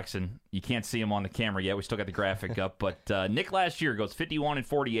already flexing. You can't see him on the camera yet. We still got the graphic up. But Nick last year goes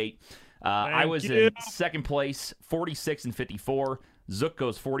 51-48. I was in second place, 46-54. Zook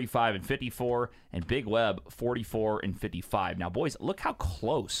goes 45-54. And Big Web, 44-55. Now, boys, look how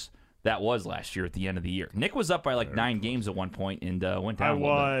close that was last year at the end of the year. Nick was up by like 9 games at one point and went down a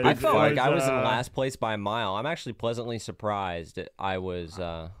little bit. I felt like I was in last place by a mile. I'm actually pleasantly surprised. I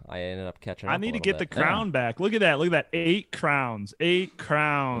ended up catching up. I need to get the crown back. Look at that. Look at that. 8 crowns. 8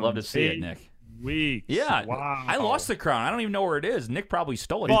 crowns. Love to see it, Nick. Weeks. Yeah. Wow. I lost the crown. I don't even know where it is. Nick probably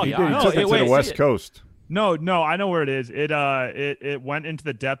stole it. Well, He To be did. He honest. took it to the West Coast. No, I know where it is. It went into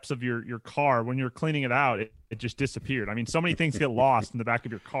the depths of your car when you were cleaning it out. It just disappeared. I mean, so many things get lost in the back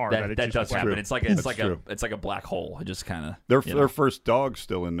of your car That it does just happen. true. It's like That's a true. it's like a black hole. It just kind of Their first dog's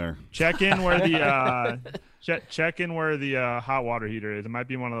still in there. check in where the check in where the hot water heater is. It might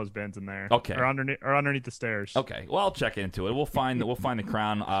be one of those bins in there. Okay. Or underneath the stairs. Okay, well, I'll check into it. We'll find the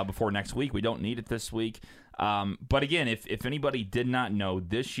crown before next week. We don't need it this week. But again, if anybody did not know,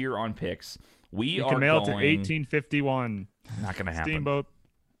 this year on picks, You can mail it to 1851. Not going to happen. Steamboat.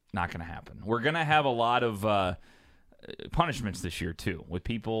 Not going to happen. We're going to have a lot of punishments this year too, with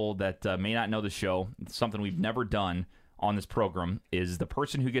people that may not know the show. Something we've never done on this program is the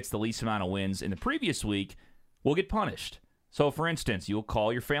person who gets the least amount of wins in the previous week will get punished. So, for instance, you'll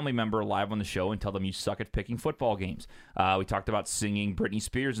call your family member live on the show and tell them you suck at picking football games. We talked about singing Britney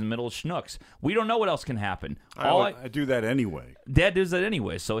Spears in the middle of Schnucks. We don't know what else can happen. I do that anyway. Dad does that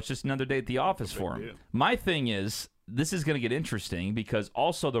anyway, so it's just another day at the office for him. deal. My thing is, this is going to get interesting because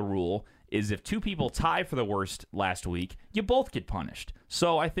also the rule is if 2 people tie for the worst last week, you both get punished.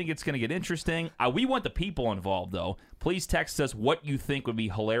 So I think it's going to get interesting. We want the people involved, though. Please text us what you think would be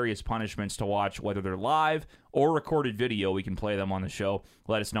hilarious punishments to watch, whether they're live or recorded video. We can play them on the show.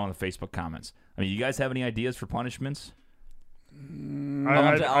 Let us know in the Facebook comments. I mean, you guys have any ideas for punishments? I'll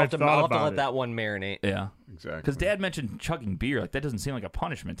have I've to thought about let it. that one marinate. Yeah. Exactly. Because Dad mentioned chugging beer. Like, that doesn't seem like a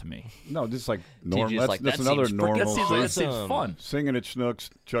punishment to me. No, just like TJ's normal. like, That's that another seems That normal seems, thing. that seems Awesome. fun. Singing at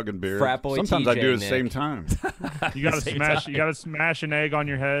Schnucks, chugging beer. Frat boy Sometimes I TJ, do it at the Nick. same time. You gotta Same smash. time. You gotta smash an egg on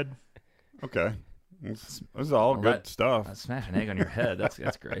your head. Okay. This is all Well, good stuff. Smash an egg on your head. That's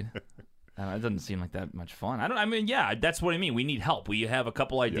great. It doesn't seem like that much fun. Yeah, that's what I mean. We need help. We have a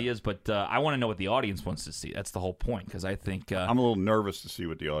couple ideas, but I want to know what the audience wants to see. That's the whole point, because I think I'm a little nervous to see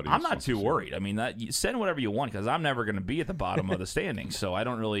what the audience. I'm not wants too to see. worried. I mean, you send whatever you want, because I'm never going to be at the bottom of the standings, so I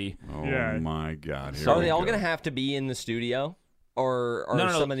don't really. Oh Yeah. my God! Here So are we they all go. going to have to be in the studio? Or are No.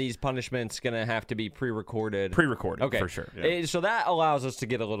 some of these punishments going to have to be pre-recorded? Pre-recorded, Okay. for sure. So that allows us to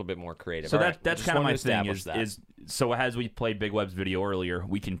get a little bit more creative. So All right. that's Just kind of wanted my to thing establish is so as we played Big Web's video earlier,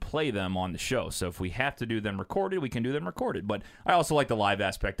 we can play them on the show. So if we have to do them recorded, we can do them recorded. But I also like the live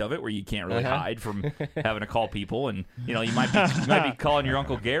aspect of it, where you can't really hide from having to call people, and you might be calling your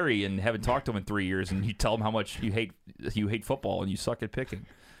Uncle Gary and haven't talked to him in 3 years, and you tell him how much you hate football and you suck at picking.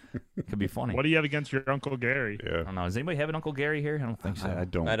 It could be funny. What do you have against your Uncle Gary? I Yeah. don't know. Does anybody have an Uncle Gary here? I don't think so. I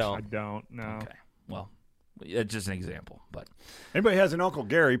don't. I I don't. don't know. Okay. Well, it's just an example, but Anybody has an Uncle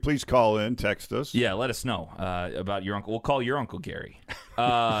Gary? Please call in, text us. yeah, let us know about your uncle. We'll call your Uncle Gary.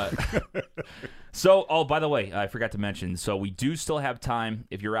 So, by the way, I forgot to mention. So we do still have time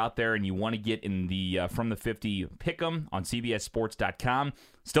if you're out there and you want to get in the From the 50 Pick'em on CBSSports.com.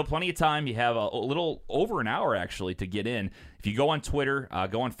 Still plenty of time. You have a little over an hour actually to get in. If you go on Twitter,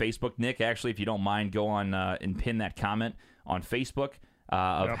 go on Facebook, Nick. Actually, if you don't mind, go on and pin that comment on Facebook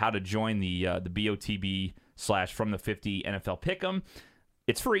of how to join the BOTB / From the 50 NFL Pick'em.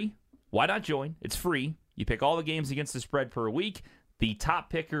 It's free. Why not join? It's free. You pick all the games against the spread per week. The top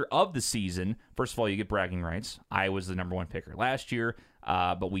picker of the season, first of all, you get bragging rights. I was the number one picker last year,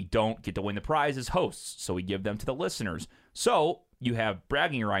 but we don't get to win the prize as hosts, so we give them to the listeners. So you have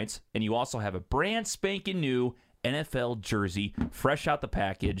bragging rights, and you also have a brand spanking new NFL jersey, fresh out the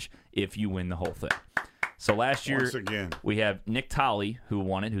package, if you win the whole thing. So last year, Once again. we have Nick Tolley, who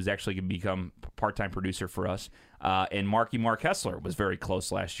won it, who's actually going to become a part-time producer for us. And Mark Hessler was very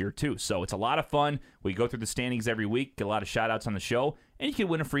close last year, too. So it's a lot of fun. We go through the standings every week, get a lot of shout-outs on the show, and you can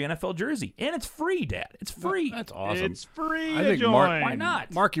win a free NFL jersey. And it's free, Dad. It's free. That's awesome. It's free I to think join. Why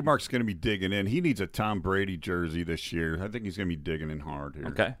not? Marky Mark's going to be digging in. He needs a Tom Brady jersey this year. I think he's going to be digging in hard here.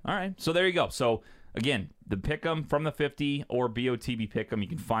 Okay. All right. So there you go. So, again, the Pick'em From the 50 or BOTB Pick'em, you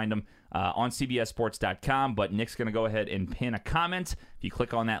can find them on CBSSports.com. But Nick's going to go ahead and pin a comment. If you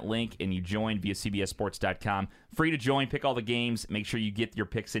click on that link and you join via CBSSports.com, free to join, pick all the games. Make sure you get your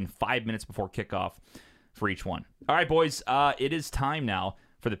picks in 5 minutes before kickoff for each one. All right, boys. It is time now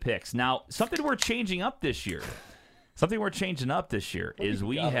for the picks. Now, something we're changing up this year. Is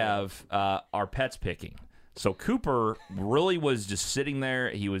we have our pets picking. So Cooper really was just sitting there.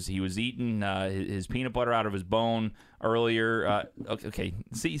 He was eating his peanut butter out of his bone earlier. Okay.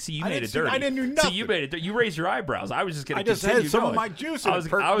 See, you made it dirty. I didn't do See, nothing. you made it. You raised your eyebrows. I was just going I to just continue had some going. of my juice I and was it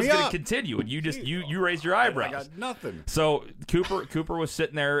perked going me to up. continue, and you raised your eyebrows. I got nothing. So Cooper was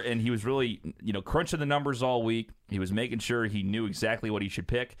sitting there, and he was really crunching the numbers all week. He was making sure he knew exactly what he should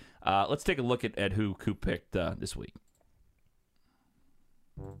pick. Let's take a look at who Coop picked this week.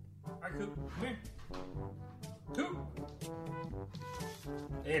 Hi, Coop. Come here. Coop.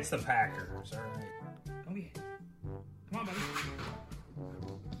 It's the Packers. All right. Come here. Come on,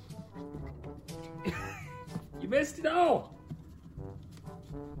 buddy. You missed it all.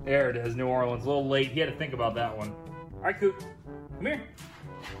 There it is, New Orleans. A little late. He had to think about that one. All right, Coop. Come here.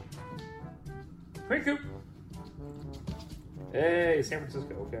 Come here, Coop. Hey, San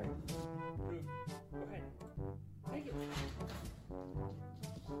Francisco. Okay. Coop, go ahead. Thank you.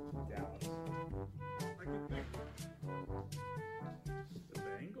 Dallas. The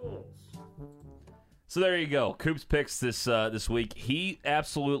Bengals. So there you go. Coop's picks this week. He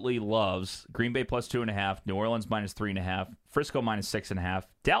absolutely loves Green Bay plus 2.5, New Orleans minus 3.5, Frisco minus 6.5,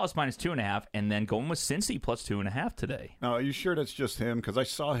 Dallas minus 2.5, and then going with Cincy plus 2.5 today. Now, are you sure that's just him? Because I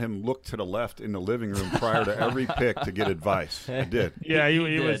saw him look to the left in the living room prior to every pick to get advice. I did. Yeah, he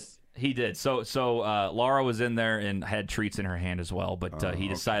did. was. He did. So Laura was in there and had treats in her hand as well, but he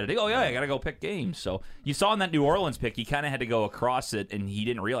decided, I got to go pick games. So you saw in that New Orleans pick, he kind of had to go across it, and he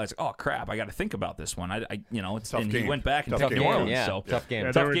didn't realize, oh crap, I got to think about this one. It's Tough and game. he went back and Tough picked New game. Orleans. Yeah, So tough game.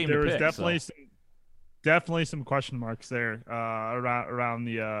 Yeah, Tough there, game there to was pick, definitely some question marks there around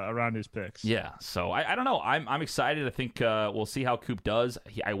his picks. Yeah, so I don't know. I'm excited. I think we'll see how Coop does.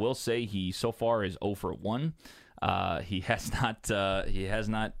 I will say he so far is 0 for 1. He has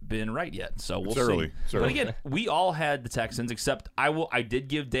not been right yet. So we'll see. Early. It's But early. again, we all had the Texans, except I did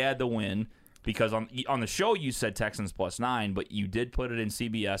give Dad the win because on the show you said Texans plus 9, but you did put it in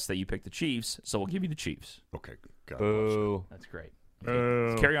CBS that you picked the Chiefs. So we'll give you the Chiefs. Okay. God. Boo. That's great. Oh.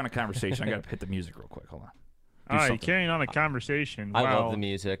 Let's carry on a conversation. I got to hit the music real quick. Hold on. All right, something. carrying on a conversation. I Wow. love the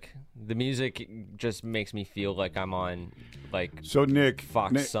music. The music just makes me feel like I'm on, like, So Nick,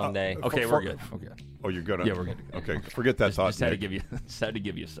 Fox Sunday. Okay, we're good. Okay. Oh, you're good. Yeah, we're good. Okay, forget that thought. Just had to Nick.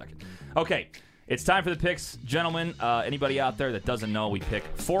 give you a second. Okay, it's time for the picks, gentlemen. Anybody out there that doesn't know, we pick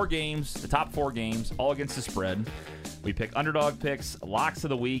 4 games, the top 4 games, all against the spread. We pick underdog picks, locks of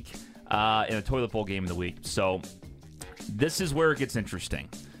the week, and a toilet bowl game of the week. So this is where it gets interesting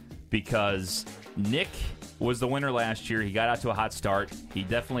because Nick was the winner last year. He got out to a hot start. He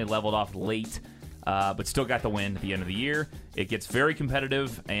definitely leveled off late, but still got the win at the end of the year. It gets very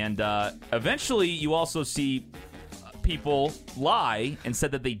competitive, and eventually you also see people lie and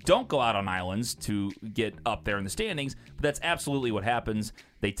said that they don't go out on islands to get up there in the standings, but that's absolutely what happens.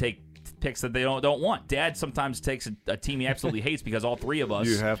 They take picks that they don't want. Dad sometimes takes a team he absolutely hates because all 3 of us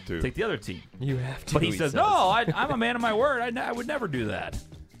You have to. take the other team. You have to. But he says, no, I'm a man of my word. I would never do that.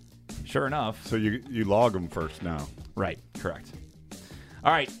 Sure enough. So you log them first now. Right, correct.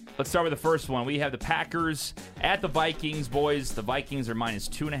 All right, let's start with the first one. We have the Packers at the Vikings. Boys, the Vikings are minus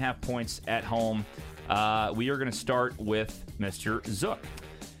 2.5 points at home. We are going to start with Mr. Zook.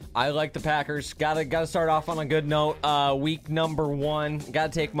 I like the Packers. Gotta start off on a good note. Week number 1. Gotta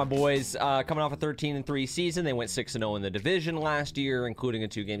take my boys. Coming off a 13-3 season, they went 6-0 in the division last year, including a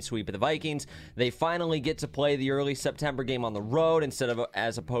 2-game sweep of the Vikings. They finally get to play the early September game on the road instead of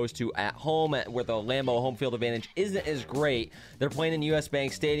as opposed to at home, where the Lambeau home field advantage isn't as great. They're playing in US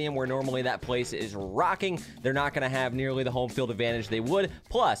Bank Stadium, where normally that place is rocking. They're not going to have nearly the home field advantage they would.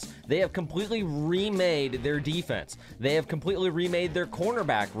 Plus, they have completely remade their defense. They have completely remade their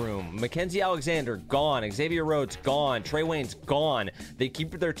cornerback room. Mackenzie Alexander, gone. Xavier Rhodes, gone. Trey Wayne's gone. They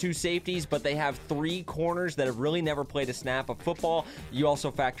keep their 2 safeties, but they have 3 corners that have really never played a snap of football. You also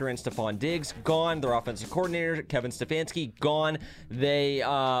factor in Stephon Diggs, gone. Their offensive coordinator, Kevin Stefanski, gone. They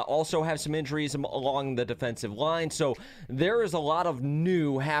also have some injuries along the defensive line. So there is a lot of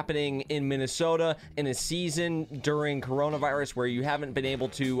new happening in Minnesota in a season during coronavirus where you haven't been able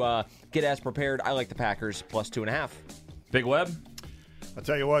to get as prepared. I like the Packers plus 2.5. Big Web? I'll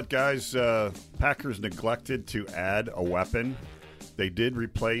tell you what, guys. Packers neglected to add a weapon. They did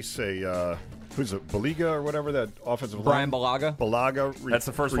replace who's it, Baliga or whatever, that offensive Brian line? Balaga. That's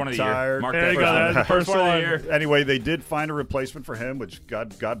the first one of the year. retired. Mark There that you go. down. That's the first one of the one. year. Anyway, they did find a replacement for him, which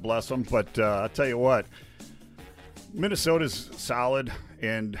God bless them. But I'll tell you what, Minnesota's solid,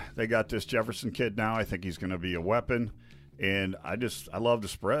 and they got this Jefferson kid now. I think he's going to be a weapon, and I love the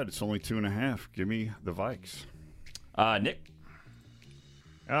spread. It's only 2.5. Give me the Vikes. Nick?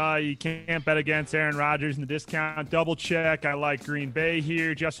 You can't bet against Aaron Rodgers in the discount. Double check. I like Green Bay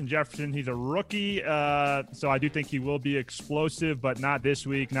here. Justin Jefferson, he's a rookie, so I do think he will be explosive, but not this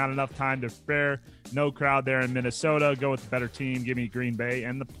week. Not enough time to prepare. No crowd there in Minnesota. Go with the better team. Give me Green Bay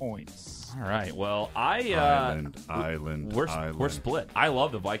and the points. All right. Well, Island. we're split. I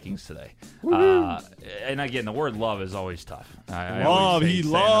love the Vikings today. And again, the word love is always tough. I Love. always hate He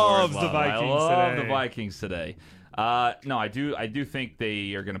saying the word loves the love. Vikings I love today. the Vikings today. No, I do think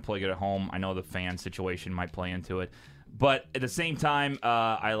they are going to play good at home. I know the fan situation might play into it. But at the same time,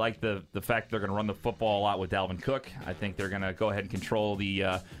 I like the fact they're going to run the football a lot with Dalvin Cook. I think they're going to go ahead and control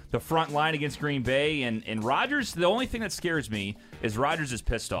the front line against Green Bay. And Rodgers, the only thing that scares me is Rodgers is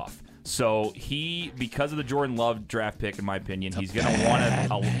pissed off. So because of the Jordan Love draft pick, in my opinion, he's going to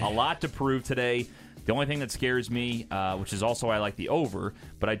want a lot to prove today. The only thing that scares me, which is also why I like the over,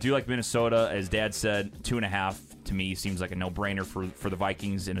 but I do like Minnesota. As Dad said, 2.5 to me seems like a no-brainer for the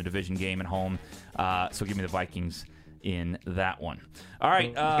Vikings in a division game at home. So give me the Vikings in that one. All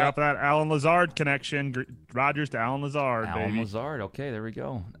right. Got for that Alan Lazard connection. Rodgers to Alan Lazard, Alan baby. Lazard. Okay, there we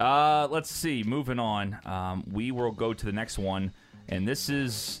go. Let's see. Moving on. We will go to the next one, and this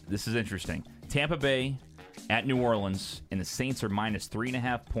is interesting. Tampa Bay at New Orleans, and the Saints are minus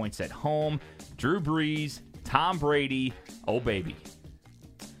 3.5 points at home. Drew Brees, Tom Brady. Oh, baby.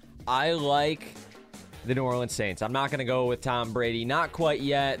 I like the New Orleans Saints. I'm not going to go with Tom Brady. Not quite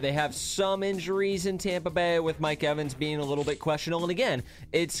yet. They have some injuries in Tampa Bay with Mike Evans being a little bit questionable. And again,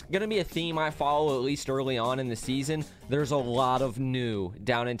 it's going to be a theme I follow at least early on in the season. There's a lot of new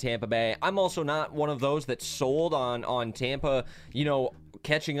down in Tampa Bay. I'm also not one of those that sold on Tampa,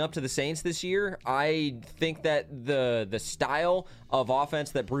 catching up to the Saints this year. I think that the style of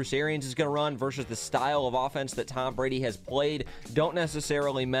offense that Bruce Arians is going to run versus the style of offense that Tom Brady has played don't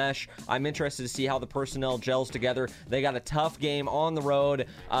necessarily mesh. I'm interested to see how the personnel gels together. They got a tough game on the road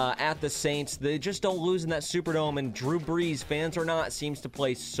at the Saints. They just don't lose in that Superdome, and Drew Brees, fans or not, seems to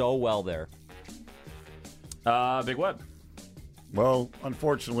play so well there. Big Web. Well,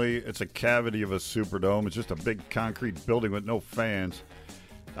 unfortunately, it's a cavity of a Superdome. It's just a big concrete building with no fans.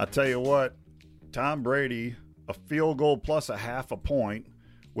 I'll tell you what, Tom Brady a field goal plus a half a point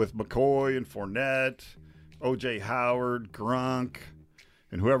with McCoy and Fournette, O.J. Howard, Gronk,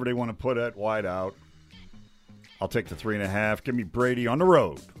 and whoever they want to put at wide out. I'll take the 3.5. Give me Brady on the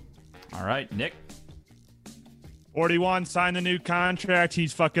road. All right, Nick. 41 signed the new contract.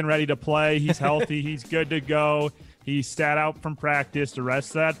 He's fucking ready to play. He's healthy. He's good to go. He sat out from practice to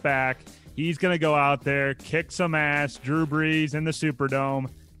rest that back. He's going to go out there, kick some ass. Drew Brees in the Superdome.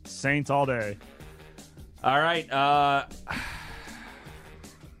 Saints all day. All right.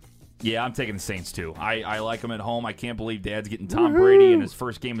 Yeah, I'm taking the Saints, too. I like them at home. I can't believe Dad's getting Tom Brady in his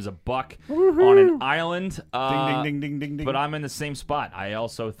first game as a Buck on an island. Ding, ding, ding, ding, ding. But I'm in the same spot. I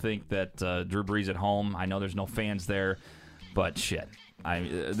also think that Drew Brees at home, I know there's no fans there, but shit.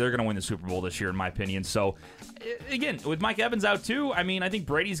 They're going to win the Super Bowl this year, in my opinion. So, again, with Mike Evans out, too, I mean, I think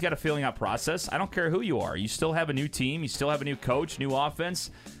Brady's got a feeling out process. I don't care who you are. You still have a new team. You still have a new coach, new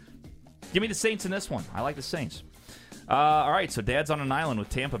offense. Give me the Saints in this one. I like the Saints. All right, so Dad's on an island with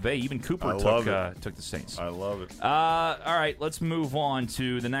Tampa Bay. Even Cooper took the Saints. I love it. All right, let's move on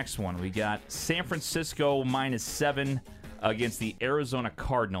to the next one. We got San Francisco -7 against the Arizona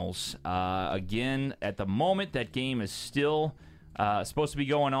Cardinals. Again, at the moment, that game is still supposed to be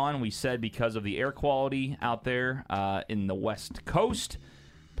going on. We said because of the air quality out there in the West Coast.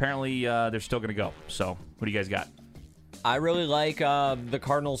 Apparently, they're still going to go. So, what do you guys got? I really like the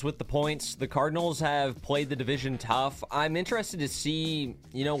Cardinals with the points. The Cardinals have played the division tough. I'm interested to see,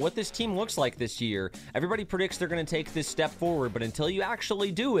 what this team looks like this year. Everybody predicts they're going to take this step forward, but until you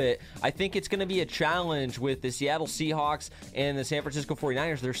actually do it, I think it's going to be a challenge with the Seattle Seahawks and the San Francisco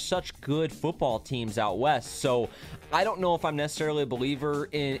 49ers. They're such good football teams out west. So I don't know if I'm necessarily a believer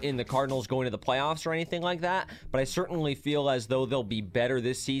in the Cardinals going to the playoffs or anything like that, but I certainly feel as though they'll be better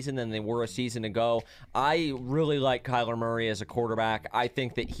this season than they were a season ago. I really like Kyler Murray as a quarterback. I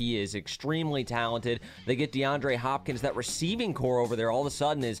think that he is extremely talented. They get DeAndre Hopkins. That receiving core over there all of a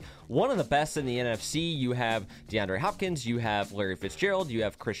sudden is one of the best in the NFC. You have DeAndre Hopkins, you have Larry Fitzgerald, you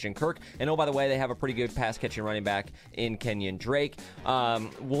have Christian Kirk, and oh, by the way, they have a pretty good pass-catching running back in Kenyon Drake.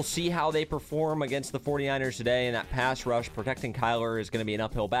 We'll see how they perform against the 49ers today, and that pass rush protecting Kyler is going to be an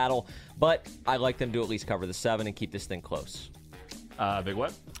uphill battle, but I like them to at least cover the 7 and keep this thing close. Big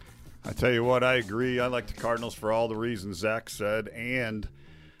Web? I tell you what, I agree. I like the Cardinals for all the reasons Zach said, and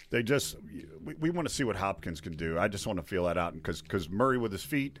they just we want to see what Hopkins can do. I just want to feel that out because Murray with his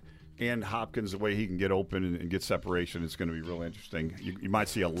feet and Hopkins, the way he can get open and get separation, is going to be real interesting. You might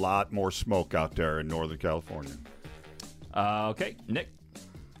see a lot more smoke out there in Northern California. Okay, Nick?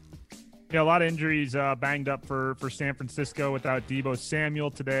 Yeah, a lot of injuries banged up for San Francisco without Deebo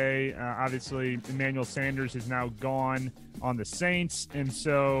Samuel today. Obviously, Emmanuel Sanders is now gone on the Saints, and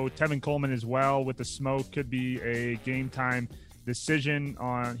so Tevin Coleman as well with the smoke could be a game-time decision.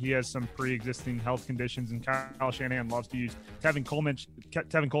 He has some pre-existing health conditions, and Kyle Shanahan loves to use Tevin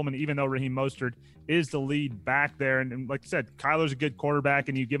Coleman, even though Raheem Mostert is the lead back there. And like I said, Kyler's a good quarterback,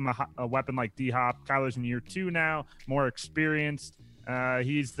 and you give him a weapon like D-Hop. Kyler's in year 2 now, more experienced.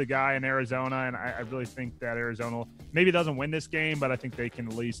 He's the guy in Arizona, and I really think that Arizona maybe doesn't win this game, but I think they can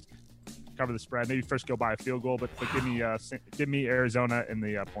at least cover the spread. Maybe first go by a field goal, but give me Arizona in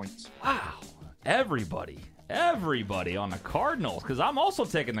the points. Wow, everybody on the Cardinals, because I'm also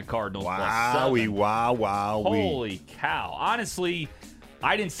taking the Cardinals. Wowie, wow. Holy cow! Honestly,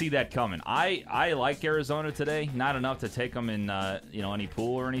 I didn't see that coming. I like Arizona today, not enough to take them in any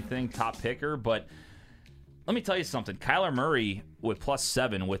pool or anything, top picker, but. Let me tell you something. Kyler Murray with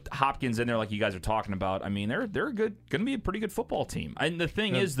 +7 with Hopkins in there, like you guys are talking about. I mean, they're going to be a pretty good football team. And the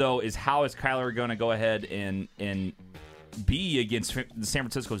thing is, though, is how is Kyler going to go ahead and be against San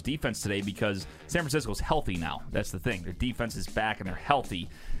Francisco's defense today? Because San Francisco's healthy now. That's the thing. Their defense is back and they're healthy.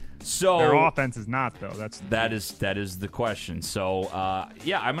 So their offense is not, though. That is the question. So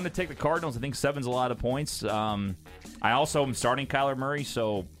I'm going to take the Cardinals. I think 7's a lot of points. I also am starting Kyler Murray,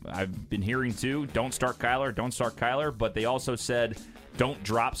 so I've been hearing too, don't start Kyler, but they also said don't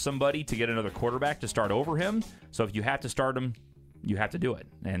drop somebody to get another quarterback to start over him. So if you have to start him, you have to do it,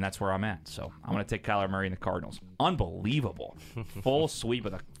 and that's where I'm at. So I'm going to take Kyler Murray and the Cardinals. Unbelievable. Full sweep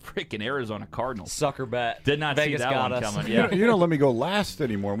of the freaking Arizona Cardinals. Sucker bet. Did not Vegas see that one coming. Yeah. You don't let me go last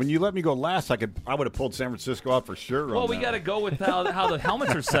anymore. When you let me go last, I would have pulled San Francisco out for sure. Well, we got to go with how the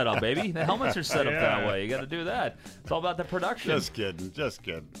helmets are set up, baby. The helmets are set up that way. You got to do that. It's all about the production. Just kidding.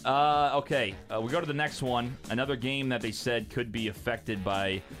 Okay. We go to the next one. Another game that they said could be affected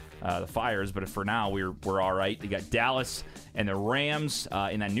by the fires, but for now we're all right. They got Dallas and the Rams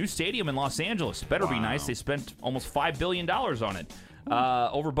in that new stadium in Los Angeles. Better be nice. They spent almost $5 billion on it.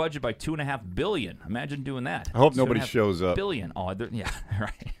 Over budget by $2.5 billion. Imagine doing that. I hope nobody shows up. Billion. Oh, yeah,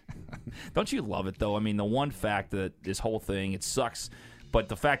 right. Don't you love it, though? I mean, the one fact that this whole thing, it sucks, but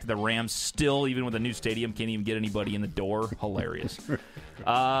the fact that the Rams still, even with a new stadium, can't even get anybody in the door, hilarious.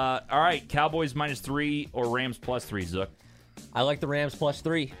 All right, Cowboys -3 or Rams +3, Zook? I like the Rams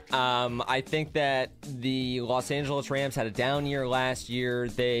 +3. I think that the Los Angeles Rams had a down year last year.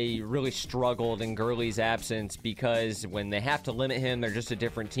 They really struggled in Gurley's absence because when they have to limit him, they're just a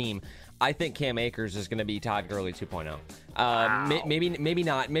different team. I think Cam Akers is going to be Todd Gurley 2.0. Wow.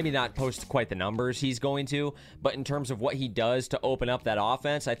 Maybe not post quite the numbers he's going to, but in terms of what he does to open up that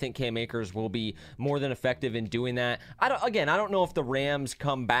offense, I think Cam Akers will be more than effective in doing that. I don't know if the Rams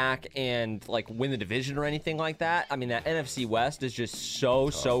come back and like win the division or anything like that. I mean, that NFC West is just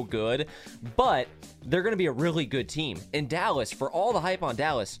so good, but they're going to be a really good team. In Dallas, for all the hype on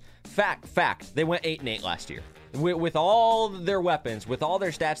Dallas, fact, they went 8-8 last year. With all their weapons, with all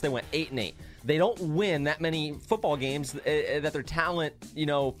their stats, they went 8-8. They don't win that many football games that their talent,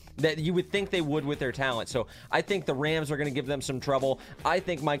 that you would think they would with their talent. So I think the Rams are going to give them some trouble. I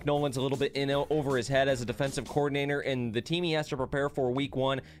think Mike Nolan's a little bit in over his head as a defensive coordinator, and the team he has to prepare for week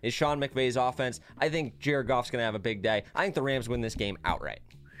 1 is Sean McVay's offense. I think Jared Goff's going to have a big day. I think the Rams win this game outright.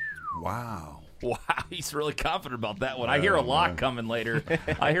 Wow. Wow, he's really confident about that one. I hear a lock coming later. All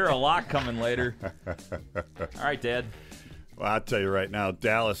right, Dad. Well, I'll tell you right now,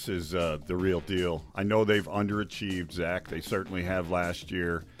 Dallas is the real deal. I know they've underachieved, Zach. They certainly have last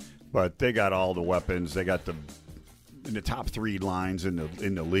year, but they got all the weapons. They got in the top 3 lines in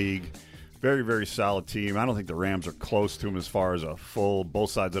the league. Very, very solid team. I don't think the Rams are close to them as far as a full,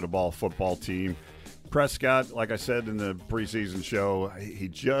 both sides of the ball football team. Prescott, like I said in the preseason show,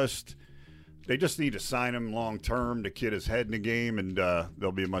 they just need to sign him long term to get his head in the game, and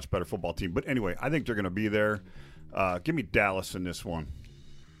they'll be a much better football team. But anyway, I think they're going to be there. Give me Dallas in this one.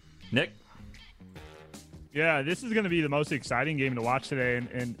 Nick? Yeah, this is going to be the most exciting game to watch today,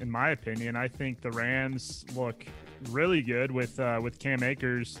 in my opinion. I think the Rams look really good with Cam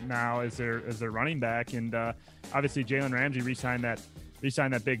Akers now as their running back, and obviously Jalen Ramsey re-signed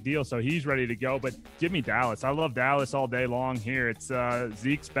that big deal, so he's ready to go. But give me Dallas. I love Dallas all day long here. It's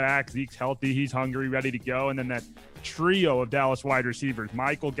Zeke's back, Zeke's healthy, he's hungry, ready to go, and then that trio of Dallas wide receivers,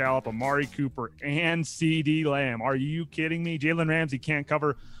 Michael Gallup, Amari Cooper, and CeeDee Lamb. Are you kidding me? Jalen Ramsey can't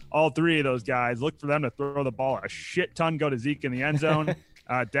cover all 3 of those guys. Look for them to throw the ball a shit ton, go to Zeke in the end zone.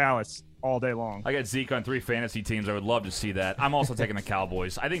 Dallas all day long. I got Zeke on 3 fantasy teams. I would love to see that. I'm also taking the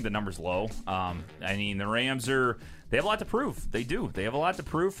Cowboys. I think the number's low. I mean, the Rams they have a lot to prove. They do. They have a lot to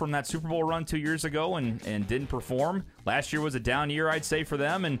prove from that Super Bowl run 2 years ago and didn't perform. Last year was a down year, I'd say, for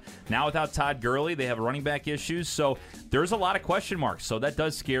them. And now without Todd Gurley, they have running back issues. So there's a lot of question marks. So that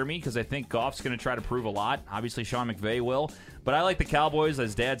does scare me because I think Goff's going to try to prove a lot. Obviously, Sean McVay will. But I like the Cowboys.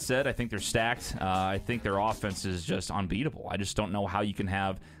 As Dad said, I think they're stacked. I think their offense is just unbeatable. I just don't know how you can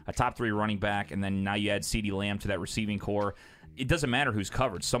have a top 3 running back and then now you add CeeDee Lamb to that receiving core. It doesn't matter who's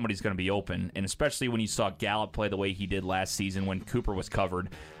covered. Somebody's going to be open, and especially when you saw Gallup play the way he did last season when Cooper was covered.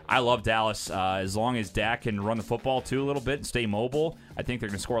 I love Dallas. As long as Dak can run the football, too, a little bit and stay mobile, I think they're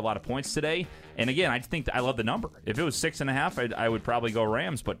going to score a lot of points today. And, again, I think I love the number. If it was 6.5, I would probably go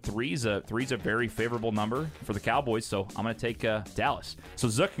Rams, but three's a very favorable number for the Cowboys, so I'm going to take Dallas. So,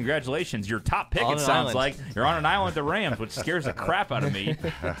 Zook, congratulations. Your top pick, it sounds like. You're on an island with the Rams, which scares the crap out of me.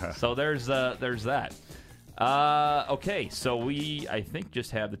 So there's that. Okay, so we, I think,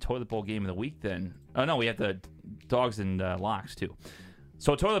 just have the Toilet Bowl game of the week then. Oh, no, we have the Dogs and Locks, too.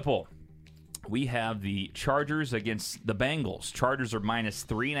 So, Toilet Bowl, we have the Chargers against the Bengals. Chargers are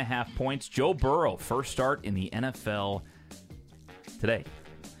 -3.5 points. Joe Burrow, first start in the NFL today.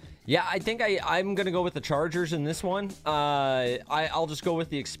 Yeah, I think I'm going to go with the Chargers in this one. I'll just go with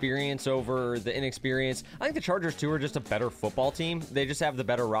the experience over the inexperience. I think the Chargers, too, are just a better football team. They just have the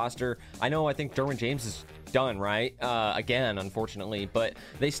better roster. I think Derwin James is done, right? Again, unfortunately. But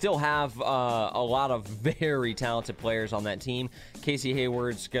they still have a lot of very talented players on that team. Casey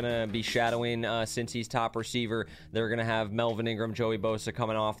Hayward's going to be shadowing since he's top receiver. They're going to have Melvin Ingram, Joey Bosa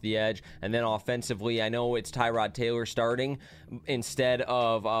coming off the edge. And then offensively, I know it's Tyrod Taylor starting instead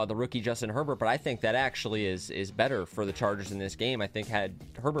of the rookie Justin Herbert, but I think that actually is better for the Chargers in this game. I think had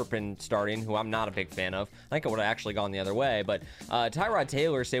Herbert been starting, who I'm not a big fan of, I think it would have actually gone the other way. But Tyrod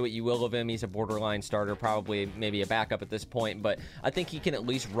Taylor, say what you will of him, he's a borderline starter, probably maybe a backup at this point, but I think he can at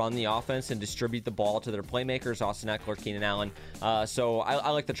least run the offense and distribute the ball to their playmakers, Austin Eckler, Keenan Allen. So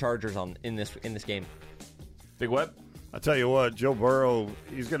I like the Chargers in this game. Big Web? I tell you what, Joe Burrow,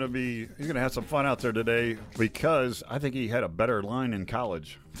 he's going to have some fun out there today because I think he had a better line in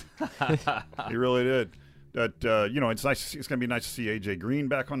college. He really did. That it's nice. It's going to be nice to see AJ Green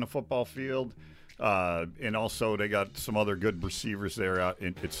back on the football field. And also, they got some other good receivers there out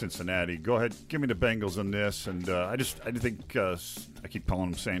at Cincinnati. Go ahead, give me the Bengals in this. And I think I keep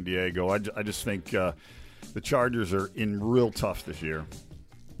calling them San Diego. I just think the Chargers are in real tough this year.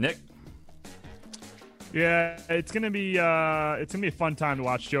 Nick? Yeah, it's gonna be a fun time to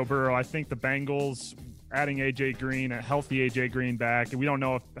watch Joe Burrow. I think the Bengals adding AJ Green, a healthy AJ Green back, and we don't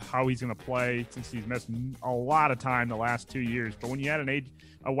know how he's gonna play since he's missed a lot of time the last 2 years. But when you add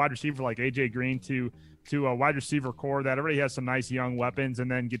a wide receiver like AJ Green to a wide receiver core that already has some nice young weapons, and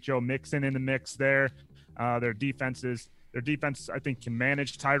then get Joe Mixon in the mix there, their defense, I think, can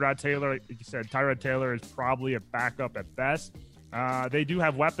manage Tyrod Taylor. Like you said, Tyrod Taylor is probably a backup at best. They do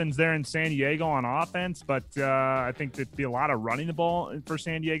have weapons there in San Diego on offense, but I think there'd be a lot of running the ball for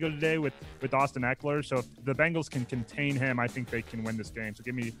San Diego today with Austin Eckler. So if the Bengals can contain him, I think they can win this game. So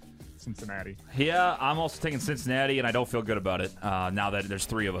give me Cincinnati. Yeah, I'm also taking Cincinnati, and I don't feel good about it now that there's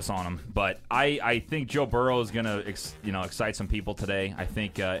 3 of us on them. But I think Joe Burrow is going to excite some people today. I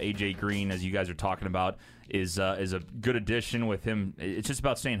think AJ Green, as you guys are talking about, is a good addition with him. It's just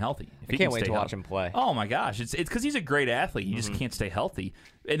about staying healthy. I can't wait to watch him play. Oh my gosh, it's because he's a great athlete. He just can't stay healthy.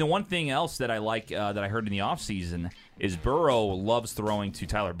 And the one thing else that I like that I heard in the offseason is Burrow loves throwing to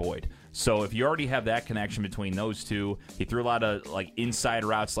Tyler Boyd. So if you already have that connection between those two, he threw a lot of inside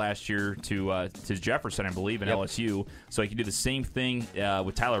routes last year to Jefferson, I believe, in LSU. So he can do the same thing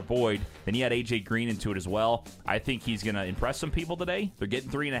with Tyler Boyd. Then he had AJ Green into it as well. I think he's going to impress some people today. They're getting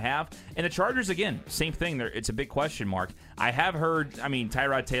 3.5, and the Chargers again, same thing. It's a big question mark. I have heard.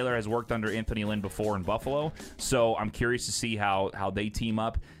 Tyrod Taylor has worked under Anthony Lynn before in Buffalo, so I'm curious to see how they team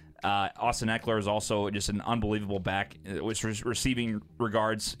up. Austin Eckler is also just an unbelievable back, which is receiving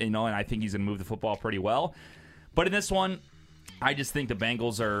regards, and I think he's going to move the football pretty well. But in this one, I just think the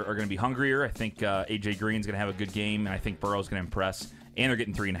Bengals are going to be hungrier. I think AJ Green's going to have a good game, and I think Burrow's going to impress. And they're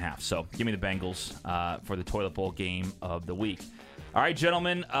getting 3.5. So give me the Bengals for the toilet bowl game of the week. All right,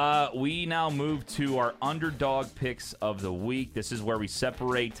 gentlemen, we now move to our underdog picks of the week. This is where we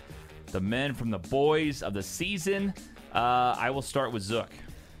separate the men from the boys of the season. I will start with Zook.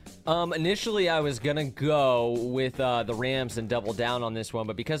 Initially, I was going to go with the Rams and double down on this one,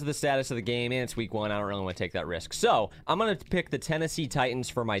 but because of the status of the game and it's week 1, I don't really want to take that risk. So I'm going to pick the Tennessee Titans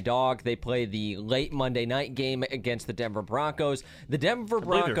for my dog. They play the late Monday night game against the Denver Broncos. The Denver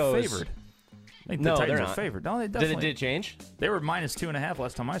Broncos... they're favored. I think the Titans are favored. No, they definitely. Did it change? They were -2.5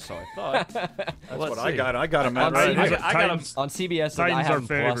 last time I saw it. That's what I got. I got them on right. I got them on CBS. Titans are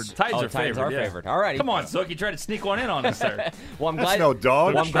favored. Titans are favored. All right. Come on, Zook. You tried to sneak one in on us there. Well, I'm glad. No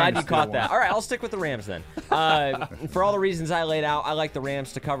dog. Well, I'm glad you caught that. All right, I'll stick with the Rams then. For all the reasons I laid out, I like the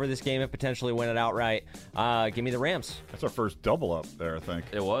Rams to cover this game and potentially win it outright. Give me the Rams. That's our first double up there, I think.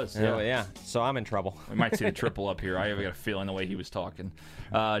 It was. Yeah. So I'm in trouble. We might see the triple up here. I have got a feeling the way he was talking.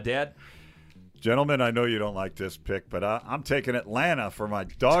 Dad? Gentlemen, I know you don't like this pick, but I'm taking Atlanta for my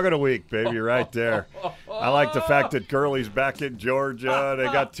dog of the week, baby, right there. I like the fact that Gurley's back in Georgia. They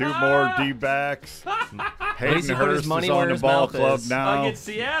got 2 more D-backs. Hayden Hurst is on the ball club now. Against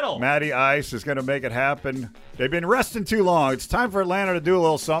Seattle. Matty Ice is going to make it happen. They've been resting too long. It's time for Atlanta to do a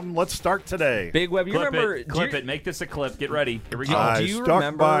little something. Let's start today. Big Web, you remember? Clip it. Make this a clip. Get ready. Here we go. Do you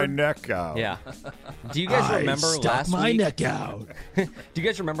remember? My neck out. Yeah. Do you guys remember last week? my neck out. Do you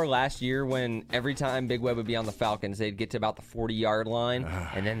guys remember last year when every time Big Web would be on the Falcons, they'd get to about the 40-yard line,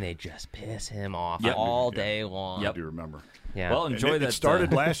 and then they'd just piss him off all day long? I do remember. Yeah. Well, enjoy that. It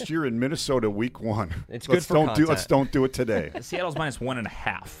started last year in Minnesota, week 1. It's good for content. Let's don't do it today. Seattle's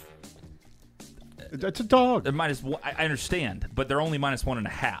 -1.5. That's a dog. They're I understand, but they're only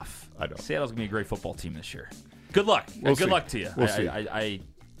 -1.5. I know. Seattle's gonna be a great football team this year. Good luck. We'll Good see. luck to you. We'll see.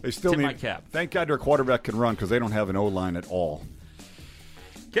 They still tip need my cap. Thank God their quarterback can run because they don't have an O-line at all.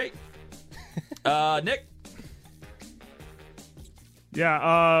 Okay. Nick.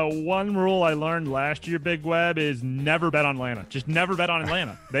 Yeah, one rule I learned last year, Big Web, is never bet on Atlanta. Just never bet on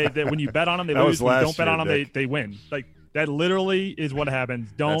Atlanta. They when you bet on them, they That lose. was When you last don't bet on year, them, they win. Like that literally is what happens.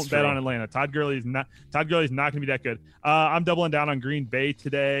 Don't That's bet true. on Atlanta. Todd Gurley's not going to be that good. I'm doubling down on Green Bay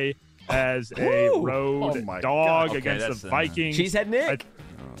today as a road Oh, my dog God. against that's the Vikings. Cheesehead Nick.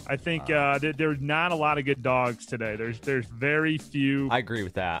 I think there's not a lot of good dogs today. There's very few I agree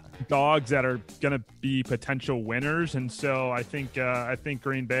with that. dogs that are going to be potential winners, and so I think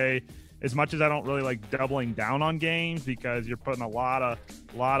Green Bay, as much as I don't really like doubling down on games because you're putting a lot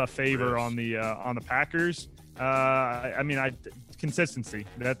of favor on the Packers. Consistency.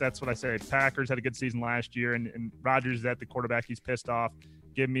 That's what I say. Packers had a good season last year, and Rodgers is at the quarterback. He's pissed off.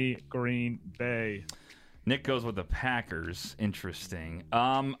 Give me Green Bay. Nick goes with the Packers. Interesting.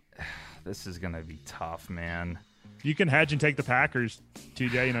 This is gonna be tough, man. You can hedge and take the Packers,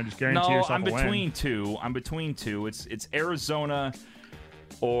 TJ. Just guarantee No, yourself I'm a win. I'm between two. It's Arizona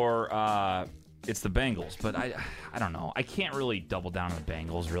or it's the Bengals, but I don't know. I can't really double down on the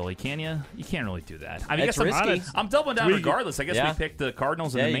Bengals, really. Can you? You can't really do that. I mean, It's I guess risky. I'm doubling down regardless. I guess Yeah. we picked the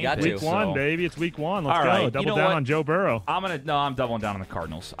Cardinals in Yeah, the you main got pick, to. Week 1, so- baby. It's week 1. Let's All go. right. You Double know down what? on Joe Burrow. I'm doubling down on the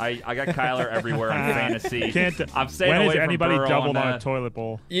Cardinals. I got Kyler everywhere in fantasy. Can't. I'm staying when away has from anybody Burrow doubled on that. a toilet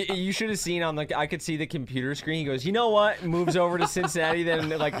bowl? You should have seen I could see the computer screen. He goes, you know what? Moves over to Cincinnati. Then,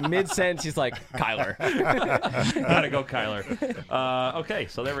 like mid-sentence, he's like, Kyler. Gotta go, Kyler. Okay,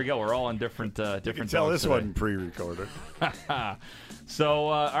 so there we go. We're all on different You can different. tell dogs this today. wasn't pre-recorded. So,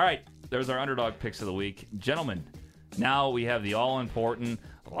 all right, there's our underdog picks of the week. Gentlemen, now we have the all-important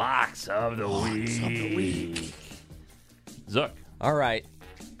locks of the week. Zook. All right.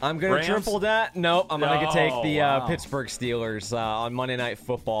 I'm going to Rams? triple that. Nope. I'm going to Oh, take the wow. Pittsburgh Steelers on Monday Night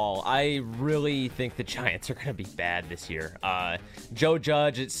Football. I really think the Giants are going to be bad this year. Joe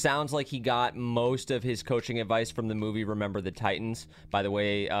Judge, it sounds like he got most of his coaching advice from the movie Remember the Titans. By the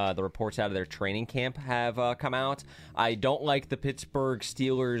way, the reports out of their training camp have come out. I don't like the Pittsburgh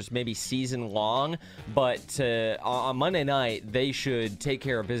Steelers maybe season long, but on Monday night, they should take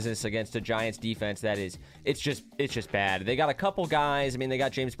care of business against a Giants defense that is it's just bad. They got a couple guys. I mean, they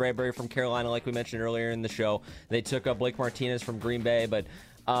got James Bradbury from Carolina, like we mentioned earlier in the show. They took up Blake Martinez from Green Bay, but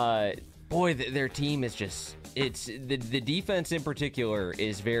boy, their team is just it's the defense in particular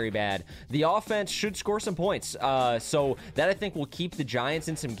is very bad. The offense should score some points, so that I think will keep the Giants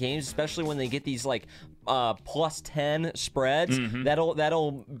in some games, especially when they get these like plus 10 spreads.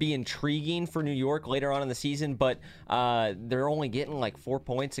 That'll be intriguing for New York later on in the season, but they're only getting like 4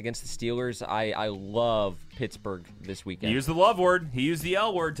 points against the Steelers. I love Pittsburgh this He weekend. used the love word. He used the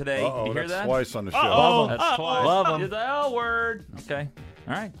L word today. Uh-oh, Did you hear that's that? twice on the show. Uh-oh. That's twice. Love 'em. He used the L word. Okay.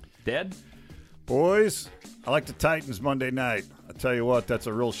 All right. Dad? Boys, I like the Titans Monday night. I tell you what, that's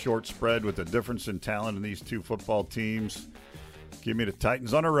a real short spread with the difference in talent in these two football teams. Give me the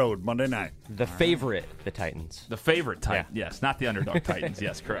Titans on the road Monday night. The favorite, the Titans. The favorite Titan. Yes, not the underdog Titans.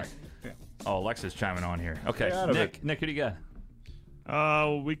 Yes, correct. Oh, Alexa's chiming on here. Okay. Stay out of Nick, who do you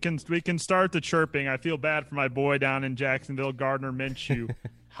got? We can start the chirping. I feel bad for my boy down in Jacksonville, Gardner Minshew.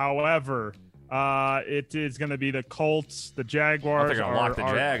 However, it is going to be the Colts. The I Jaguars think I'll lock the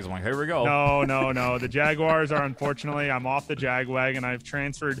Jags. I'm like, here we go. No. The Jaguars are unfortunately. I'm off the Jag wagon. I've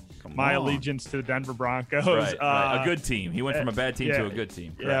transferred my on. allegiance to the Denver Broncos. Right. A good team. He went from a bad team to a good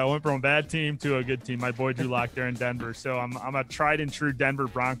team. Yeah, I went from a bad team to a good team. My boy Drew Lock there in Denver. So I'm a tried and true Denver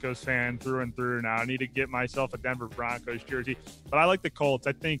Broncos fan through and through now. I need to get myself a Denver Broncos jersey. But I like the Colts.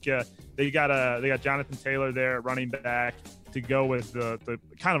 I think they got Jonathan Taylor there at running back to go with the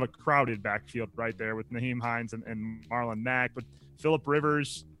kind of a crowded backfield right there with Naheem Hines and Marlon Mack. But Phillip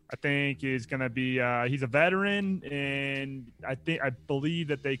Rivers, I think, is going to be he's a veteran, and I believe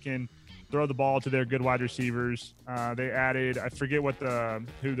that they can throw the ball to their good wide receivers. They added, I forget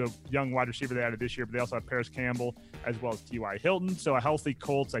who the young wide receiver they added this year, but they also have Paris Campbell as well as T.Y. Hilton. So a healthy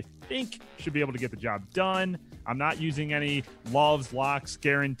Colts, I think, should be able to get the job done. I'm not using any loves, locks,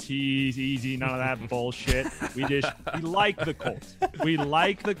 guarantees, easy, none of that bullshit. We like the Colts. We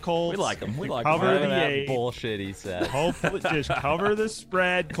like the Colts. We like them. We like Cover them. the that 8. bullshit he said. Hopefully, just cover the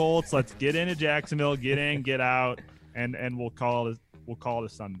spread, Colts. Let's get into Jacksonville, get in, get out, and we'll call it a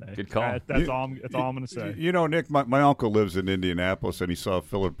Sunday. Good call. That's all I'm going to say. You know, Nick, my uncle lives in Indianapolis, and he saw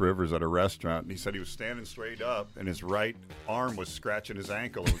Phillip Rivers at a restaurant, and he said he was standing straight up, and his right arm was scratching his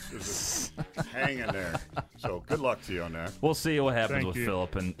ankle. It was just hanging there. So good luck to you on that. We'll see what happens Thank with you.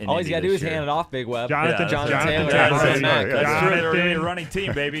 Phillip. And All he's got to do is hand it off, Big Web. Jonathan Taylor. Jonathan That's Taylor. Yeah, true. They're going to be a Jonathan- running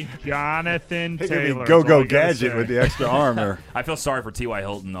team, baby. Jonathan Hey, Taylor. give me that's all go-go I gotta gadget say. with the extra arm there. I feel sorry for T.Y.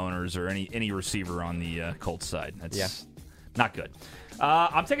 Hilton owners or any receiver on the Colts side. That's not good.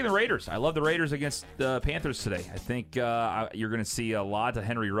 I'm taking the Raiders. I love the Raiders against the Panthers today. I think you're going to see a lot of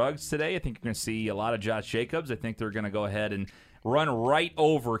Henry Ruggs today. I think you're going to see a lot of Josh Jacobs. I think they're going to go ahead and run right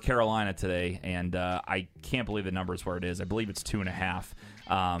over Carolina today, and I can't believe the number is where it is. I believe it's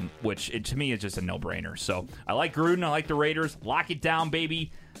 2.5, which to me is just a no-brainer. So I like Gruden. I like the Raiders. Lock it down,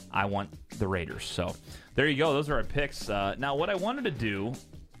 baby. I want the Raiders. So there you go. Those are our picks. Now, what I wanted to do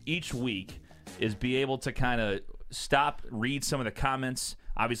each week is be able to kind of read some of the comments,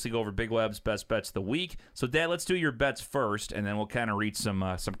 obviously go over Big Web's best bets of the week. So, Dad, let's do your bets first, and then we'll kind of read some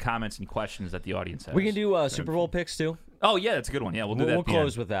comments and questions that the audience has. We can do Super Bowl picks too. Oh, yeah, that's a good one. Yeah, we'll do that. We'll at the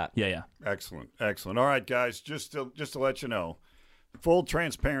close end. with that. Yeah. Excellent. All right, guys, just to let you know, full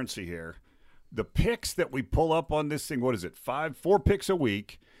transparency here. The picks that we pull up on this thing, what is it, 4 picks a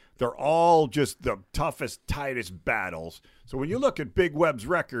week. They're all just the toughest, tightest battles. So when you look at Big Web's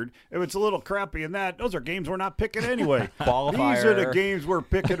record, if it's a little crappy in that, those are games we're not picking anyway. These are the games we're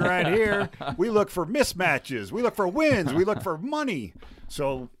picking right here. We look for mismatches. We look for wins. We look for money.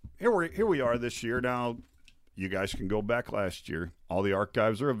 So here we are this year. Now, you guys can go back last year. All the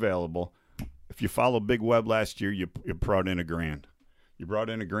archives are available. If you followed Big Web last year, you brought in $1,000. You brought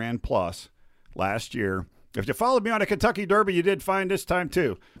in $1,000 plus last year. If you followed me on a Kentucky Derby, you did fine this time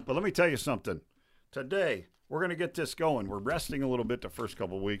too. But let me tell you something. Today, we're going to get this going. We're resting a little bit the first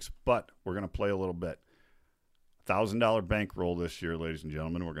couple of weeks, but we're going to play a little bit. $1,000 bankroll this year, ladies and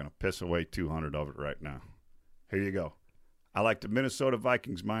gentlemen. We're going to piss away 200 of it right now. Here you go. I like the Minnesota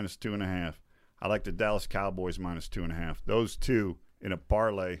Vikings minus 2.5. I like the Dallas Cowboys minus 2.5. Those two in a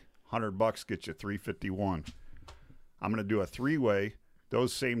parlay, $100 get you $351. I'm going to do a three-way.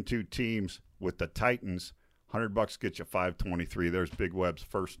 Those same two teams with the Titans, $100 get you $523. There's Big Web's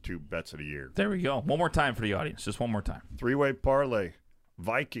first 2 bets of the year. There we go. One more time for the audience. Just one more time. Three-way parlay.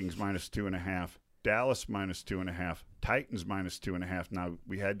 Vikings minus 2.5. Dallas minus 2.5. Titans minus 2.5. Now,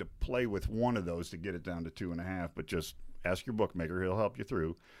 we had to play with one of those to get it down to 2.5, but just ask your bookmaker. He'll help you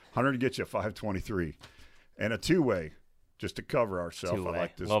through. 100 gets you $523. And a two-way, just to cover ourselves. I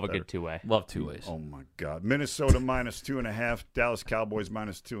like this. Love better. a good two-way. Love two ways. Oh, my God. Minnesota minus 2.5. Dallas Cowboys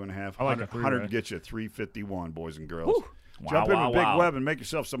minus 2.5. I like a 100 gets you $351, boys and girls. Woo. Jump in with Big Wow. Web and make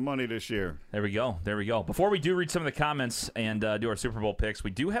yourself some money this year. There we go. There we go. Before we do read some of the comments and do our Super Bowl picks,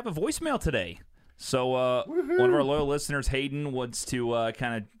 we do have a voicemail today. So one of our loyal listeners, Hayden, wants to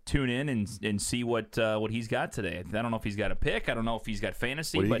kind of tune in and see what he's got today. I don't know if he's got a pick. I don't know if he's got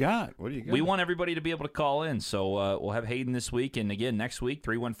fantasy. What do you but got? What do you got? we want everybody to be able to call in. So we'll have Hayden this week. And again, next week,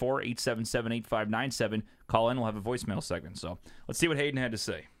 314-877-8597. Call in. We'll have a voicemail segment. So let's see what Hayden had to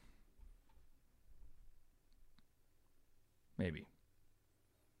say. Maybe.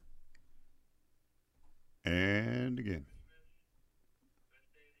 And again.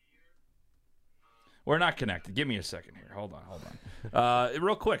 We're not connected. Give me a second here. Hold on.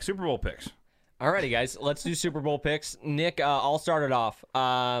 Real quick, Super Bowl picks. Alrighty, guys, let's do Super Bowl picks. Nick, I'll start it off.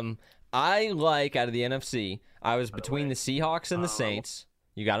 I like, out of the NFC, I was between the Seahawks and the Saints.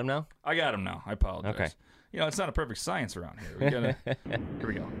 You got them now? I got him now. I apologize. Okay. You know, it's not a perfect science around here. We gotta, here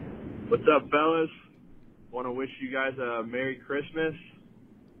we go. What's up, fellas? Want to wish you guys a Merry Christmas.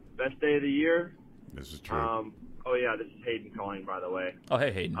 Best day of the year. This is true. Oh, yeah, this is Hayden calling, by the way. Oh,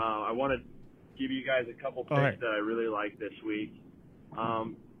 hey, Hayden. I want to give you guys a couple picks hey. that I really like this week.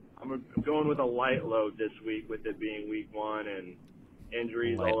 I'm going with a light load this week, with it being week 1 and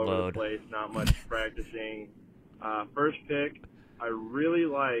injuries Light all over load. the place, not much practicing. First pick, I really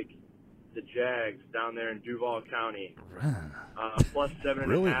like the Jags down there in Duval County. Plus 7.5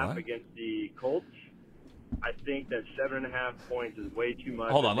 Really? What? against the Colts. I think that 7.5 points is way too much.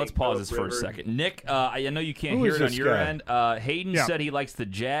 Hold I on, let's think pause Phillip this for a Rivers- second. Nick, I know you can't Who hear is it on this your guy? end. Hayden Yeah. said he likes the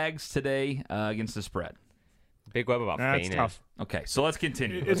Jags today against the spread. Big Web about That's fainting. tough. Okay, so let's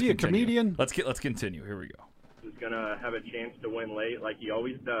continue. Is Let's he a continue. comedian? Let's continue. Here we go. Is going to have a chance to win late like he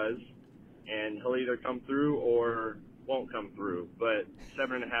always does, and he'll either come through or won't come through. But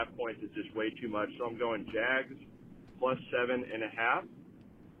 7.5 points is just way too much, so I'm going Jags plus 7.5.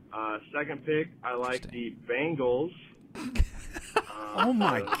 Second pick, I like the Bengals. Oh,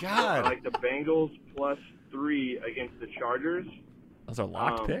 my I God. like the Bengals plus 3 against the Chargers. Those are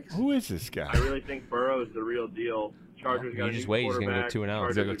locked picks? Who is this guy? I really think Burrow is the real deal. Chargers got a just new wait, he's gonna go quarterback. 2-0.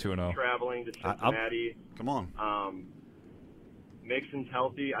 He's gonna go Chargers 2-0. are traveling to Cincinnati. Come on. Mixon's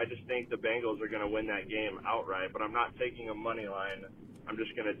healthy. I just think the Bengals are going to win that game outright, but I'm not taking a money line. I'm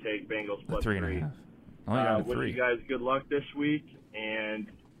just going to take Bengals plus 3.5. Oh, yeah, Wish 3. you guys good luck this week, and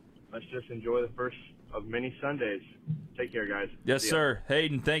let's just enjoy the first of many Sundays. Take care, guys. Yes, See ya. sir.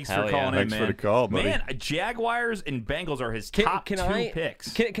 Hayden, thanks Hell for yeah. calling in, Thanks man. for the call, buddy. Man, Jaguars and Bengals are his top two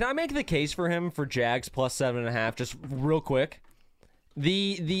picks. Can I make the case for him for Jags plus 7.5 just real quick?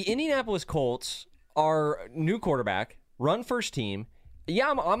 The Indianapolis Colts are new quarterback, run first team. Yeah,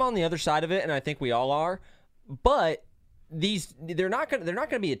 I'm on the other side of it, and I think we all are. But they're not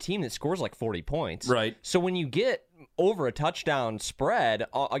gonna be a team that scores like 40 points, Right. So when you get over a touchdown spread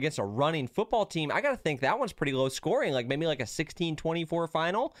against a running football team, I gotta think that one's pretty low scoring, like maybe like a 16-24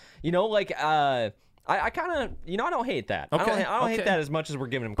 final. You know, like I kind of, I don't hate that. Okay, I don't hate okay. that as much as we're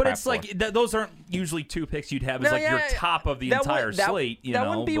giving him But crap it's for. like those aren't usually two picks you'd have as like your top of the that entire would- that- slate. that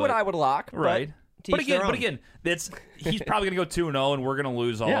wouldn't be what I would lock, Right. But, to each their own. that's he's probably going to go 2-0, and we're going to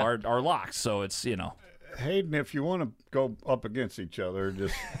lose all Yeah. our locks. So it's Hayden, if you want to go up against each other,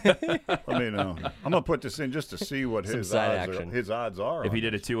 just let me know. I'm going to put this in just to see what Some his side odds action. are. if he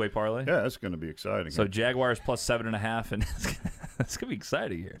did a two-way parlay. Yeah, that's going to be exciting. So Jaguars plus 7.5, and It's going to be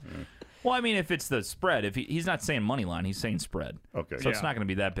exciting here. Well, I mean, if it's the spread, if he's not saying money line, he's saying spread. Okay. So it's not going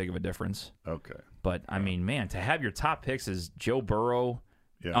to be that big of a difference. Okay. But, I mean, man, to have your top picks is Joe Burrow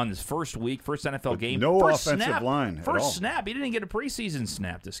on his first week, first NFL game. No first offensive snap, line at First all. snap. He didn't get a preseason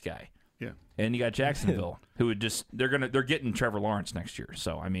snap, this guy. Yeah. And you got Jacksonville, who would just they're getting Trevor Lawrence next year.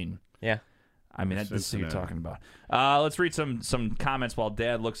 So, I mean, this is what you're talking about. Let's read some comments while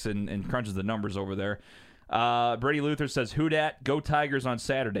Dad looks and crunches the numbers over there. Brady Luther says, "Who dat? Go Tigers on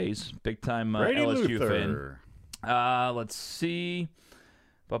Saturdays." Big time LSU fan. Let's see.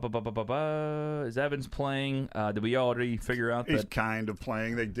 Is Evans playing? Did we already figure out that he's kind of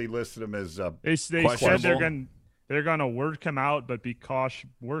playing? They listed him as They said they're going to work him out, but be cautious.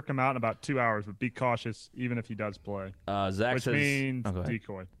 Work him out in about 2 hours, but be cautious even if he does play. Zach which says, means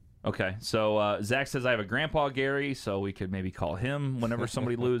decoy. Okay, so Zach says I have a grandpa Gary, so we could maybe call him whenever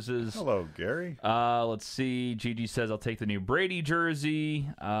somebody loses. Hello, Gary. Let's see. Gigi says I'll take the new Brady jersey.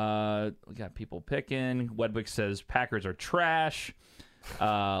 We got people picking. Wedwick says Packers are trash.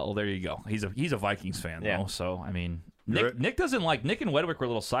 Well, there you go. He's a Vikings fan though, so I mean, Nick doesn't like. Nick and Wedwick were a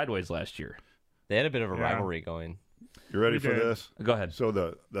little sideways last year. They had a bit of a rivalry going. You ready for this? Go ahead. So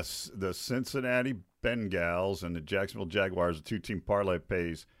the Cincinnati Bengals and the Jacksonville Jaguars, a 2-team parlay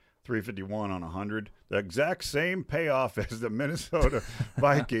pays $351 on 100. The exact same payoff as the Minnesota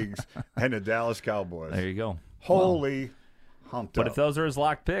Vikings and the Dallas Cowboys. There you go. Holy humped up. But if those are his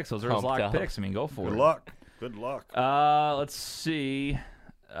locked picks, I mean, go for it. Good luck. Let's see.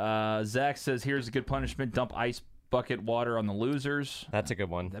 Zach says here's a good punishment: dump ice bucket water on the losers. That's a good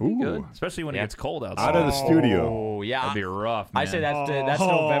one. That'd be good, especially when it gets cold outside. Out of the studio. Oh, yeah. That'd be rough, man. I say that's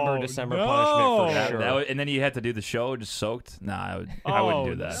November, December punishment for sure. And then you have to do the show just soaked. Nah, I wouldn't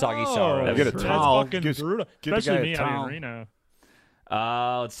do that. Soggy sorrow. Get a towel. That's fucking brutal. Especially me out in Reno.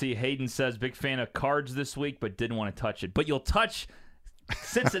 Let's see. Hayden says big fan of Cards this week, but didn't want to touch it. But you'll touch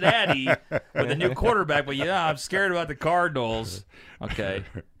Cincinnati with a new quarterback. But I'm scared about the Cardinals. Okay.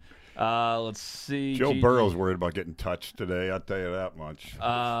 Let's see. Joe Burrow's worried about getting touched today. I'll tell you that much.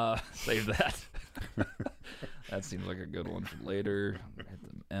 Save that. That seems like a good one for later. Hit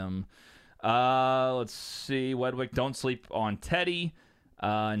the M. Let's see. Wedwick, don't sleep on Teddy.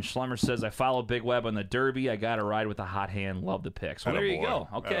 And Schlemmer says, I follow Big Web on the Derby. I got to ride with a hot hand. Love the picks. Well, there you go.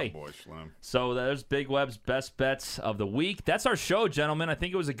 Okay. So there's Big Web's best bets of the week. That's our show, gentlemen. I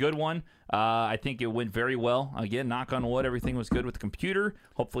think it was a good one. I think it went very well. Again, knock on wood, everything was good with the computer.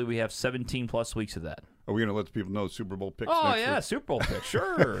 Hopefully we have 17-plus weeks of that. Are we going to let the people know Super Bowl picks next week? Super Bowl picks.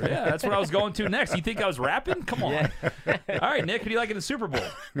 Sure. Yeah, that's what I was going to next. You think I was rapping? Come on. All right, Nick, who do you like in the Super Bowl?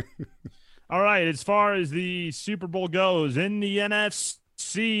 All right, as far as the Super Bowl goes, in the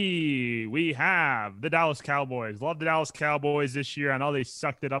NFC, we have the Dallas Cowboys. Love the Dallas Cowboys this year. I know they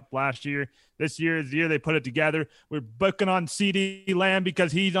sucked it up last year. This year is the year they put it together. We're booking on CeeDee Lamb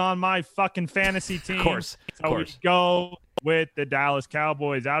because he's on my fucking fantasy team. Of course. We go with the Dallas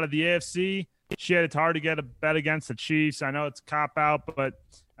Cowboys. Out of the AFC, shit, it's hard to get a bet against the Chiefs. I know it's a cop-out, but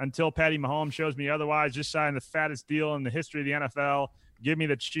until Patty Mahomes shows me otherwise, just signing the fattest deal in the history of the NFL, give me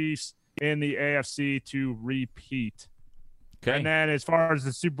the Chiefs in the AFC to repeat. Okay. And then as far as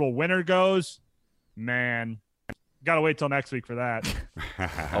the Super Bowl winner goes, man, got to wait till next week for that.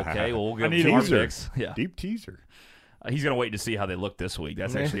 Okay, well, we'll give our picks. Yeah. Deep teaser. He's going to wait to see how they look this week.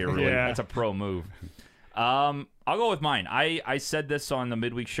 That's actually that's a pro move. I'll go with mine. I said this on the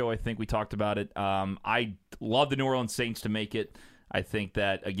midweek show. I think we talked about it. I love the New Orleans Saints to make it. I think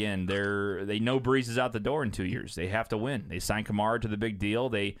that, again, they know Breeze is out the door in 2 years. They have to win. They signed Kamara to the big deal.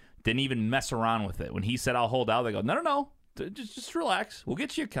 They didn't even mess around with it. When he said, I'll hold out, they go, no. Just relax. We'll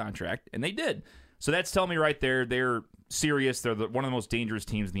get you a contract. And they did. So that's telling me right there they're serious. They're one of the most dangerous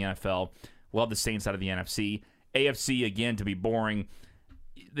teams in the NFL. Love the Saints out of the NFC. AFC, again, to be boring.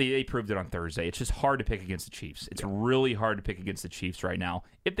 They proved it on Thursday. It's just hard to pick against the Chiefs. It's really hard to pick against the Chiefs right now.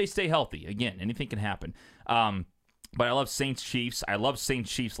 If they stay healthy, again, anything can happen. But I love Saints-Chiefs. I loved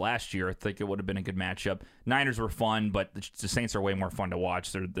Saints-Chiefs last year. I think it would have been a good matchup. Niners were fun, but the Saints are way more fun to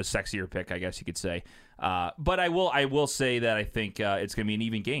watch. They're the sexier pick, I guess you could say. But I will say that I think it's going to be an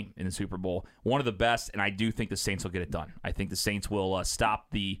even game in the Super Bowl. One of the best, and I do think the Saints will get it done. I think the Saints will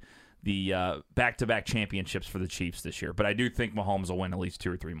stop the back-to-back championships for the Chiefs this year. But I do think Mahomes will win at least 2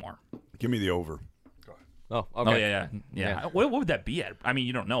 or 3 more. Give me the over. Oh, okay. Oh, yeah. What would that be at? I mean,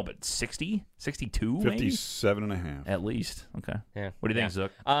 you don't know, but 60? 62 maybe? 57.5. At least. Okay. Yeah. What do you think,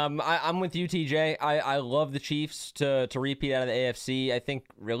 Zook? I'm with you, TJ. I love the Chiefs to repeat out of the AFC. I think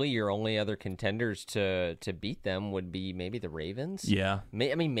really your only other contenders to beat them would be maybe the Ravens. Yeah.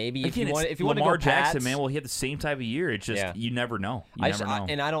 I mean, maybe again, if you want to go Lamar Pats, Jackson, man, well, he had the same type of year. It's just you never know. You never know.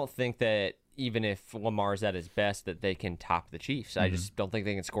 And I don't think that even if Lamar's at his best, that they can top the Chiefs. I just don't think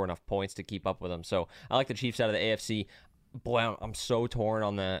they can score enough points to keep up with them. So I like the Chiefs out of the AFC. Boy, I'm so torn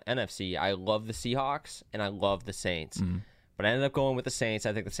on the NFC. I love the Seahawks, and I love the Saints. But I ended up going with the Saints.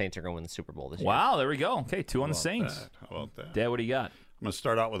 I think the Saints are going to win the Super Bowl this year. Wow, there we go. Okay, 2 on the Saints. How about that? Dad, what do you got? I'm going to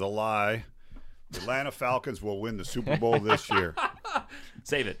start out with a lie. The Atlanta Falcons will win the Super Bowl this year.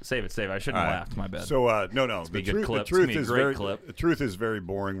 Save it. I shouldn't have laughed. My bad. So, no. be a good clip. It's gonna be a great clip. The truth is very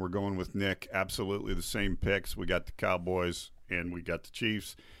boring. We're going with Nick. Absolutely the same picks. We got the Cowboys and we got the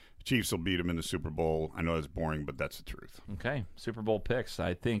Chiefs. The Chiefs will beat them in the Super Bowl. I know it's boring, but that's the truth. Okay, Super Bowl picks.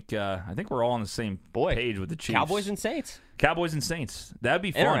 I think we're all on the same page with the Chiefs. Cowboys and Saints. That'd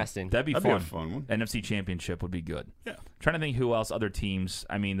be fun. Interesting. That'd be That'd fun. be a fun one. NFC Championship would be good. Yeah. Trying to think who else, other teams.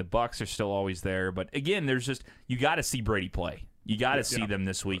 I mean, the Bucs are still always there, but again, there's just you got to see Brady play. You got to see them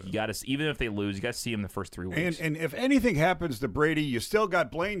this week. You got to, even if they lose, you got to see them the first 3 weeks. And if anything happens to Brady, you still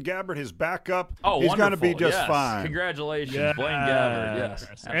got Blaine Gabbert, his backup. Oh, he's going to be wonderful. just Yes. Fine. Congratulations, Yes. Blaine Gabbert.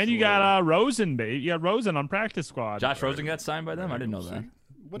 Yes, And you got Rosen, baby. You got Rosen on practice squad. Josh Rosen got signed by them. I didn't know that.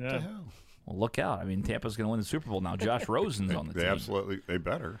 What Yeah. the hell? Well, look out! I mean, Tampa's going to win the Super Bowl now. Josh Rosen's on the team. They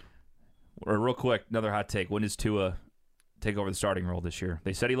better. Or real quick, another hot take. When does Tua take over the starting role this year?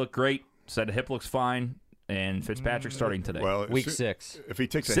 They said he looked great. Said the hip looks fine. And Fitzpatrick's starting today. Well, Week 6. If he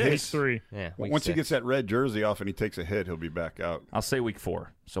takes a 6. hit, Week 3. Yeah. once he gets that red jersey off and he takes a hit, he'll be back out. I'll say week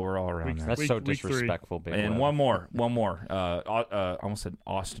 4. So we're all around there. That's so Week 3. disrespectful, Big And Web. one more. I almost said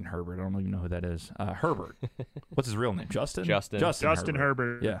Austin Herbert. I don't even know who that is. Herbert. What's his real name? Justin. Justin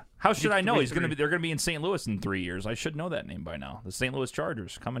Herbert. Yeah. How should I know? Week He's going to 3. be. They're going to be in St. Louis in 3 years. I should know that name by now. The St. Louis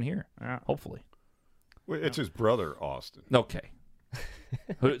Chargers coming here. Yeah. Hopefully. Well, it's his brother, Austin. Okay.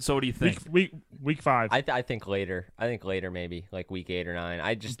 So what do you think? Week 5. I think later. I think later, maybe like week 8 or 9.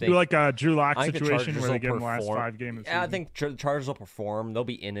 I just think Do like a Drew Lock I think the situation Chargers where they will give him the last perform. 5 games of the Yeah, I season. think the Chargers will perform. They'll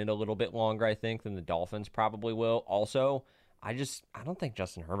be in it a little bit longer, I think, than the Dolphins probably will. Also, I don't think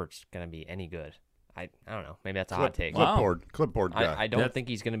Justin Herbert's going to be any good. I don't know. Maybe that's a hot take. Wow. Clipboard guy. I don't think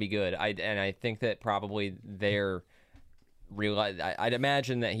he's going to be good. I think that probably they're realize. I'd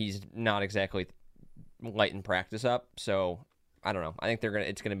imagine that he's not exactly lighting practice up. So I don't know. I think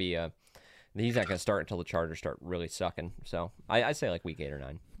it's going to be he's not going to start until the Chargers start really sucking. So I say like week 8 or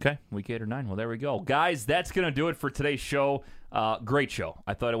 9. Okay, week 8 or 9. Well, there we go. Guys, that's going to do it for today's show. Great show.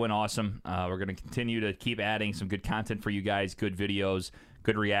 I thought it went awesome. We're going to continue to keep adding some good content for you guys, good videos,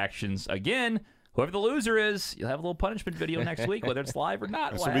 good reactions. Again, whoever the loser is, you'll have a little punishment video next week, whether it's live or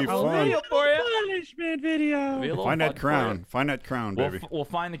not. This We'll will be have a little fun. video for you. Punishment video. Be a little Find fun that for crown. you. Find that crown, baby. We'll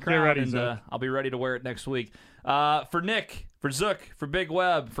find the crown, ready, and Zook. I'll be ready to wear it next week. For Nick, for Zook, for Big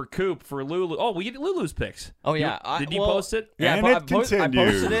Web, for Coop, for Lulu. Oh, we get Lulu's picks. Oh yeah, Did you post it? Yeah, And I it posted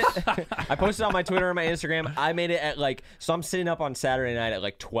continues. it. I posted it on my Twitter and my Instagram. I made it at so I'm sitting up on Saturday night at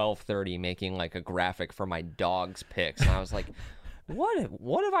 12:30 making like a graphic for my dog's picks, and I was like,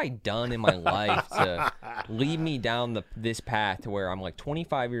 what have I done in my life to lead me down this path to where I'm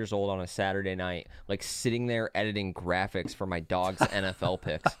 25 years old on a Saturday night, sitting there editing graphics for my dog's NFL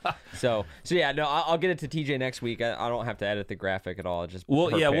picks. So yeah, no, I'll get it to TJ next week. I don't have to edit the graphic at all. Just Well,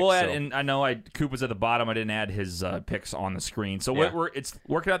 her yeah, picks, we'll add. so. And I know Coop was at the bottom. I didn't add his picks on the screen, so Yeah. it's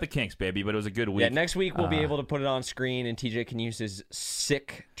working out the kinks, baby. But it was a good week. Yeah, next week we'll be able to put it on screen, and TJ can use his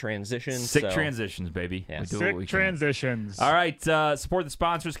sick transitions. Sick so. transitions, baby. Yeah. We do what we Sick can. transitions. All right, support the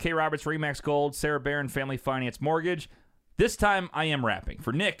sponsors: K. Roberts, Remax Gold, Sarah Barron, Family Finance Mortgage. This time I am rapping.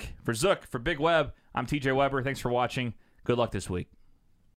 For Nick, for Zook, for Big Web, I'm TJ Weber. Thanks for watching. Good luck this week.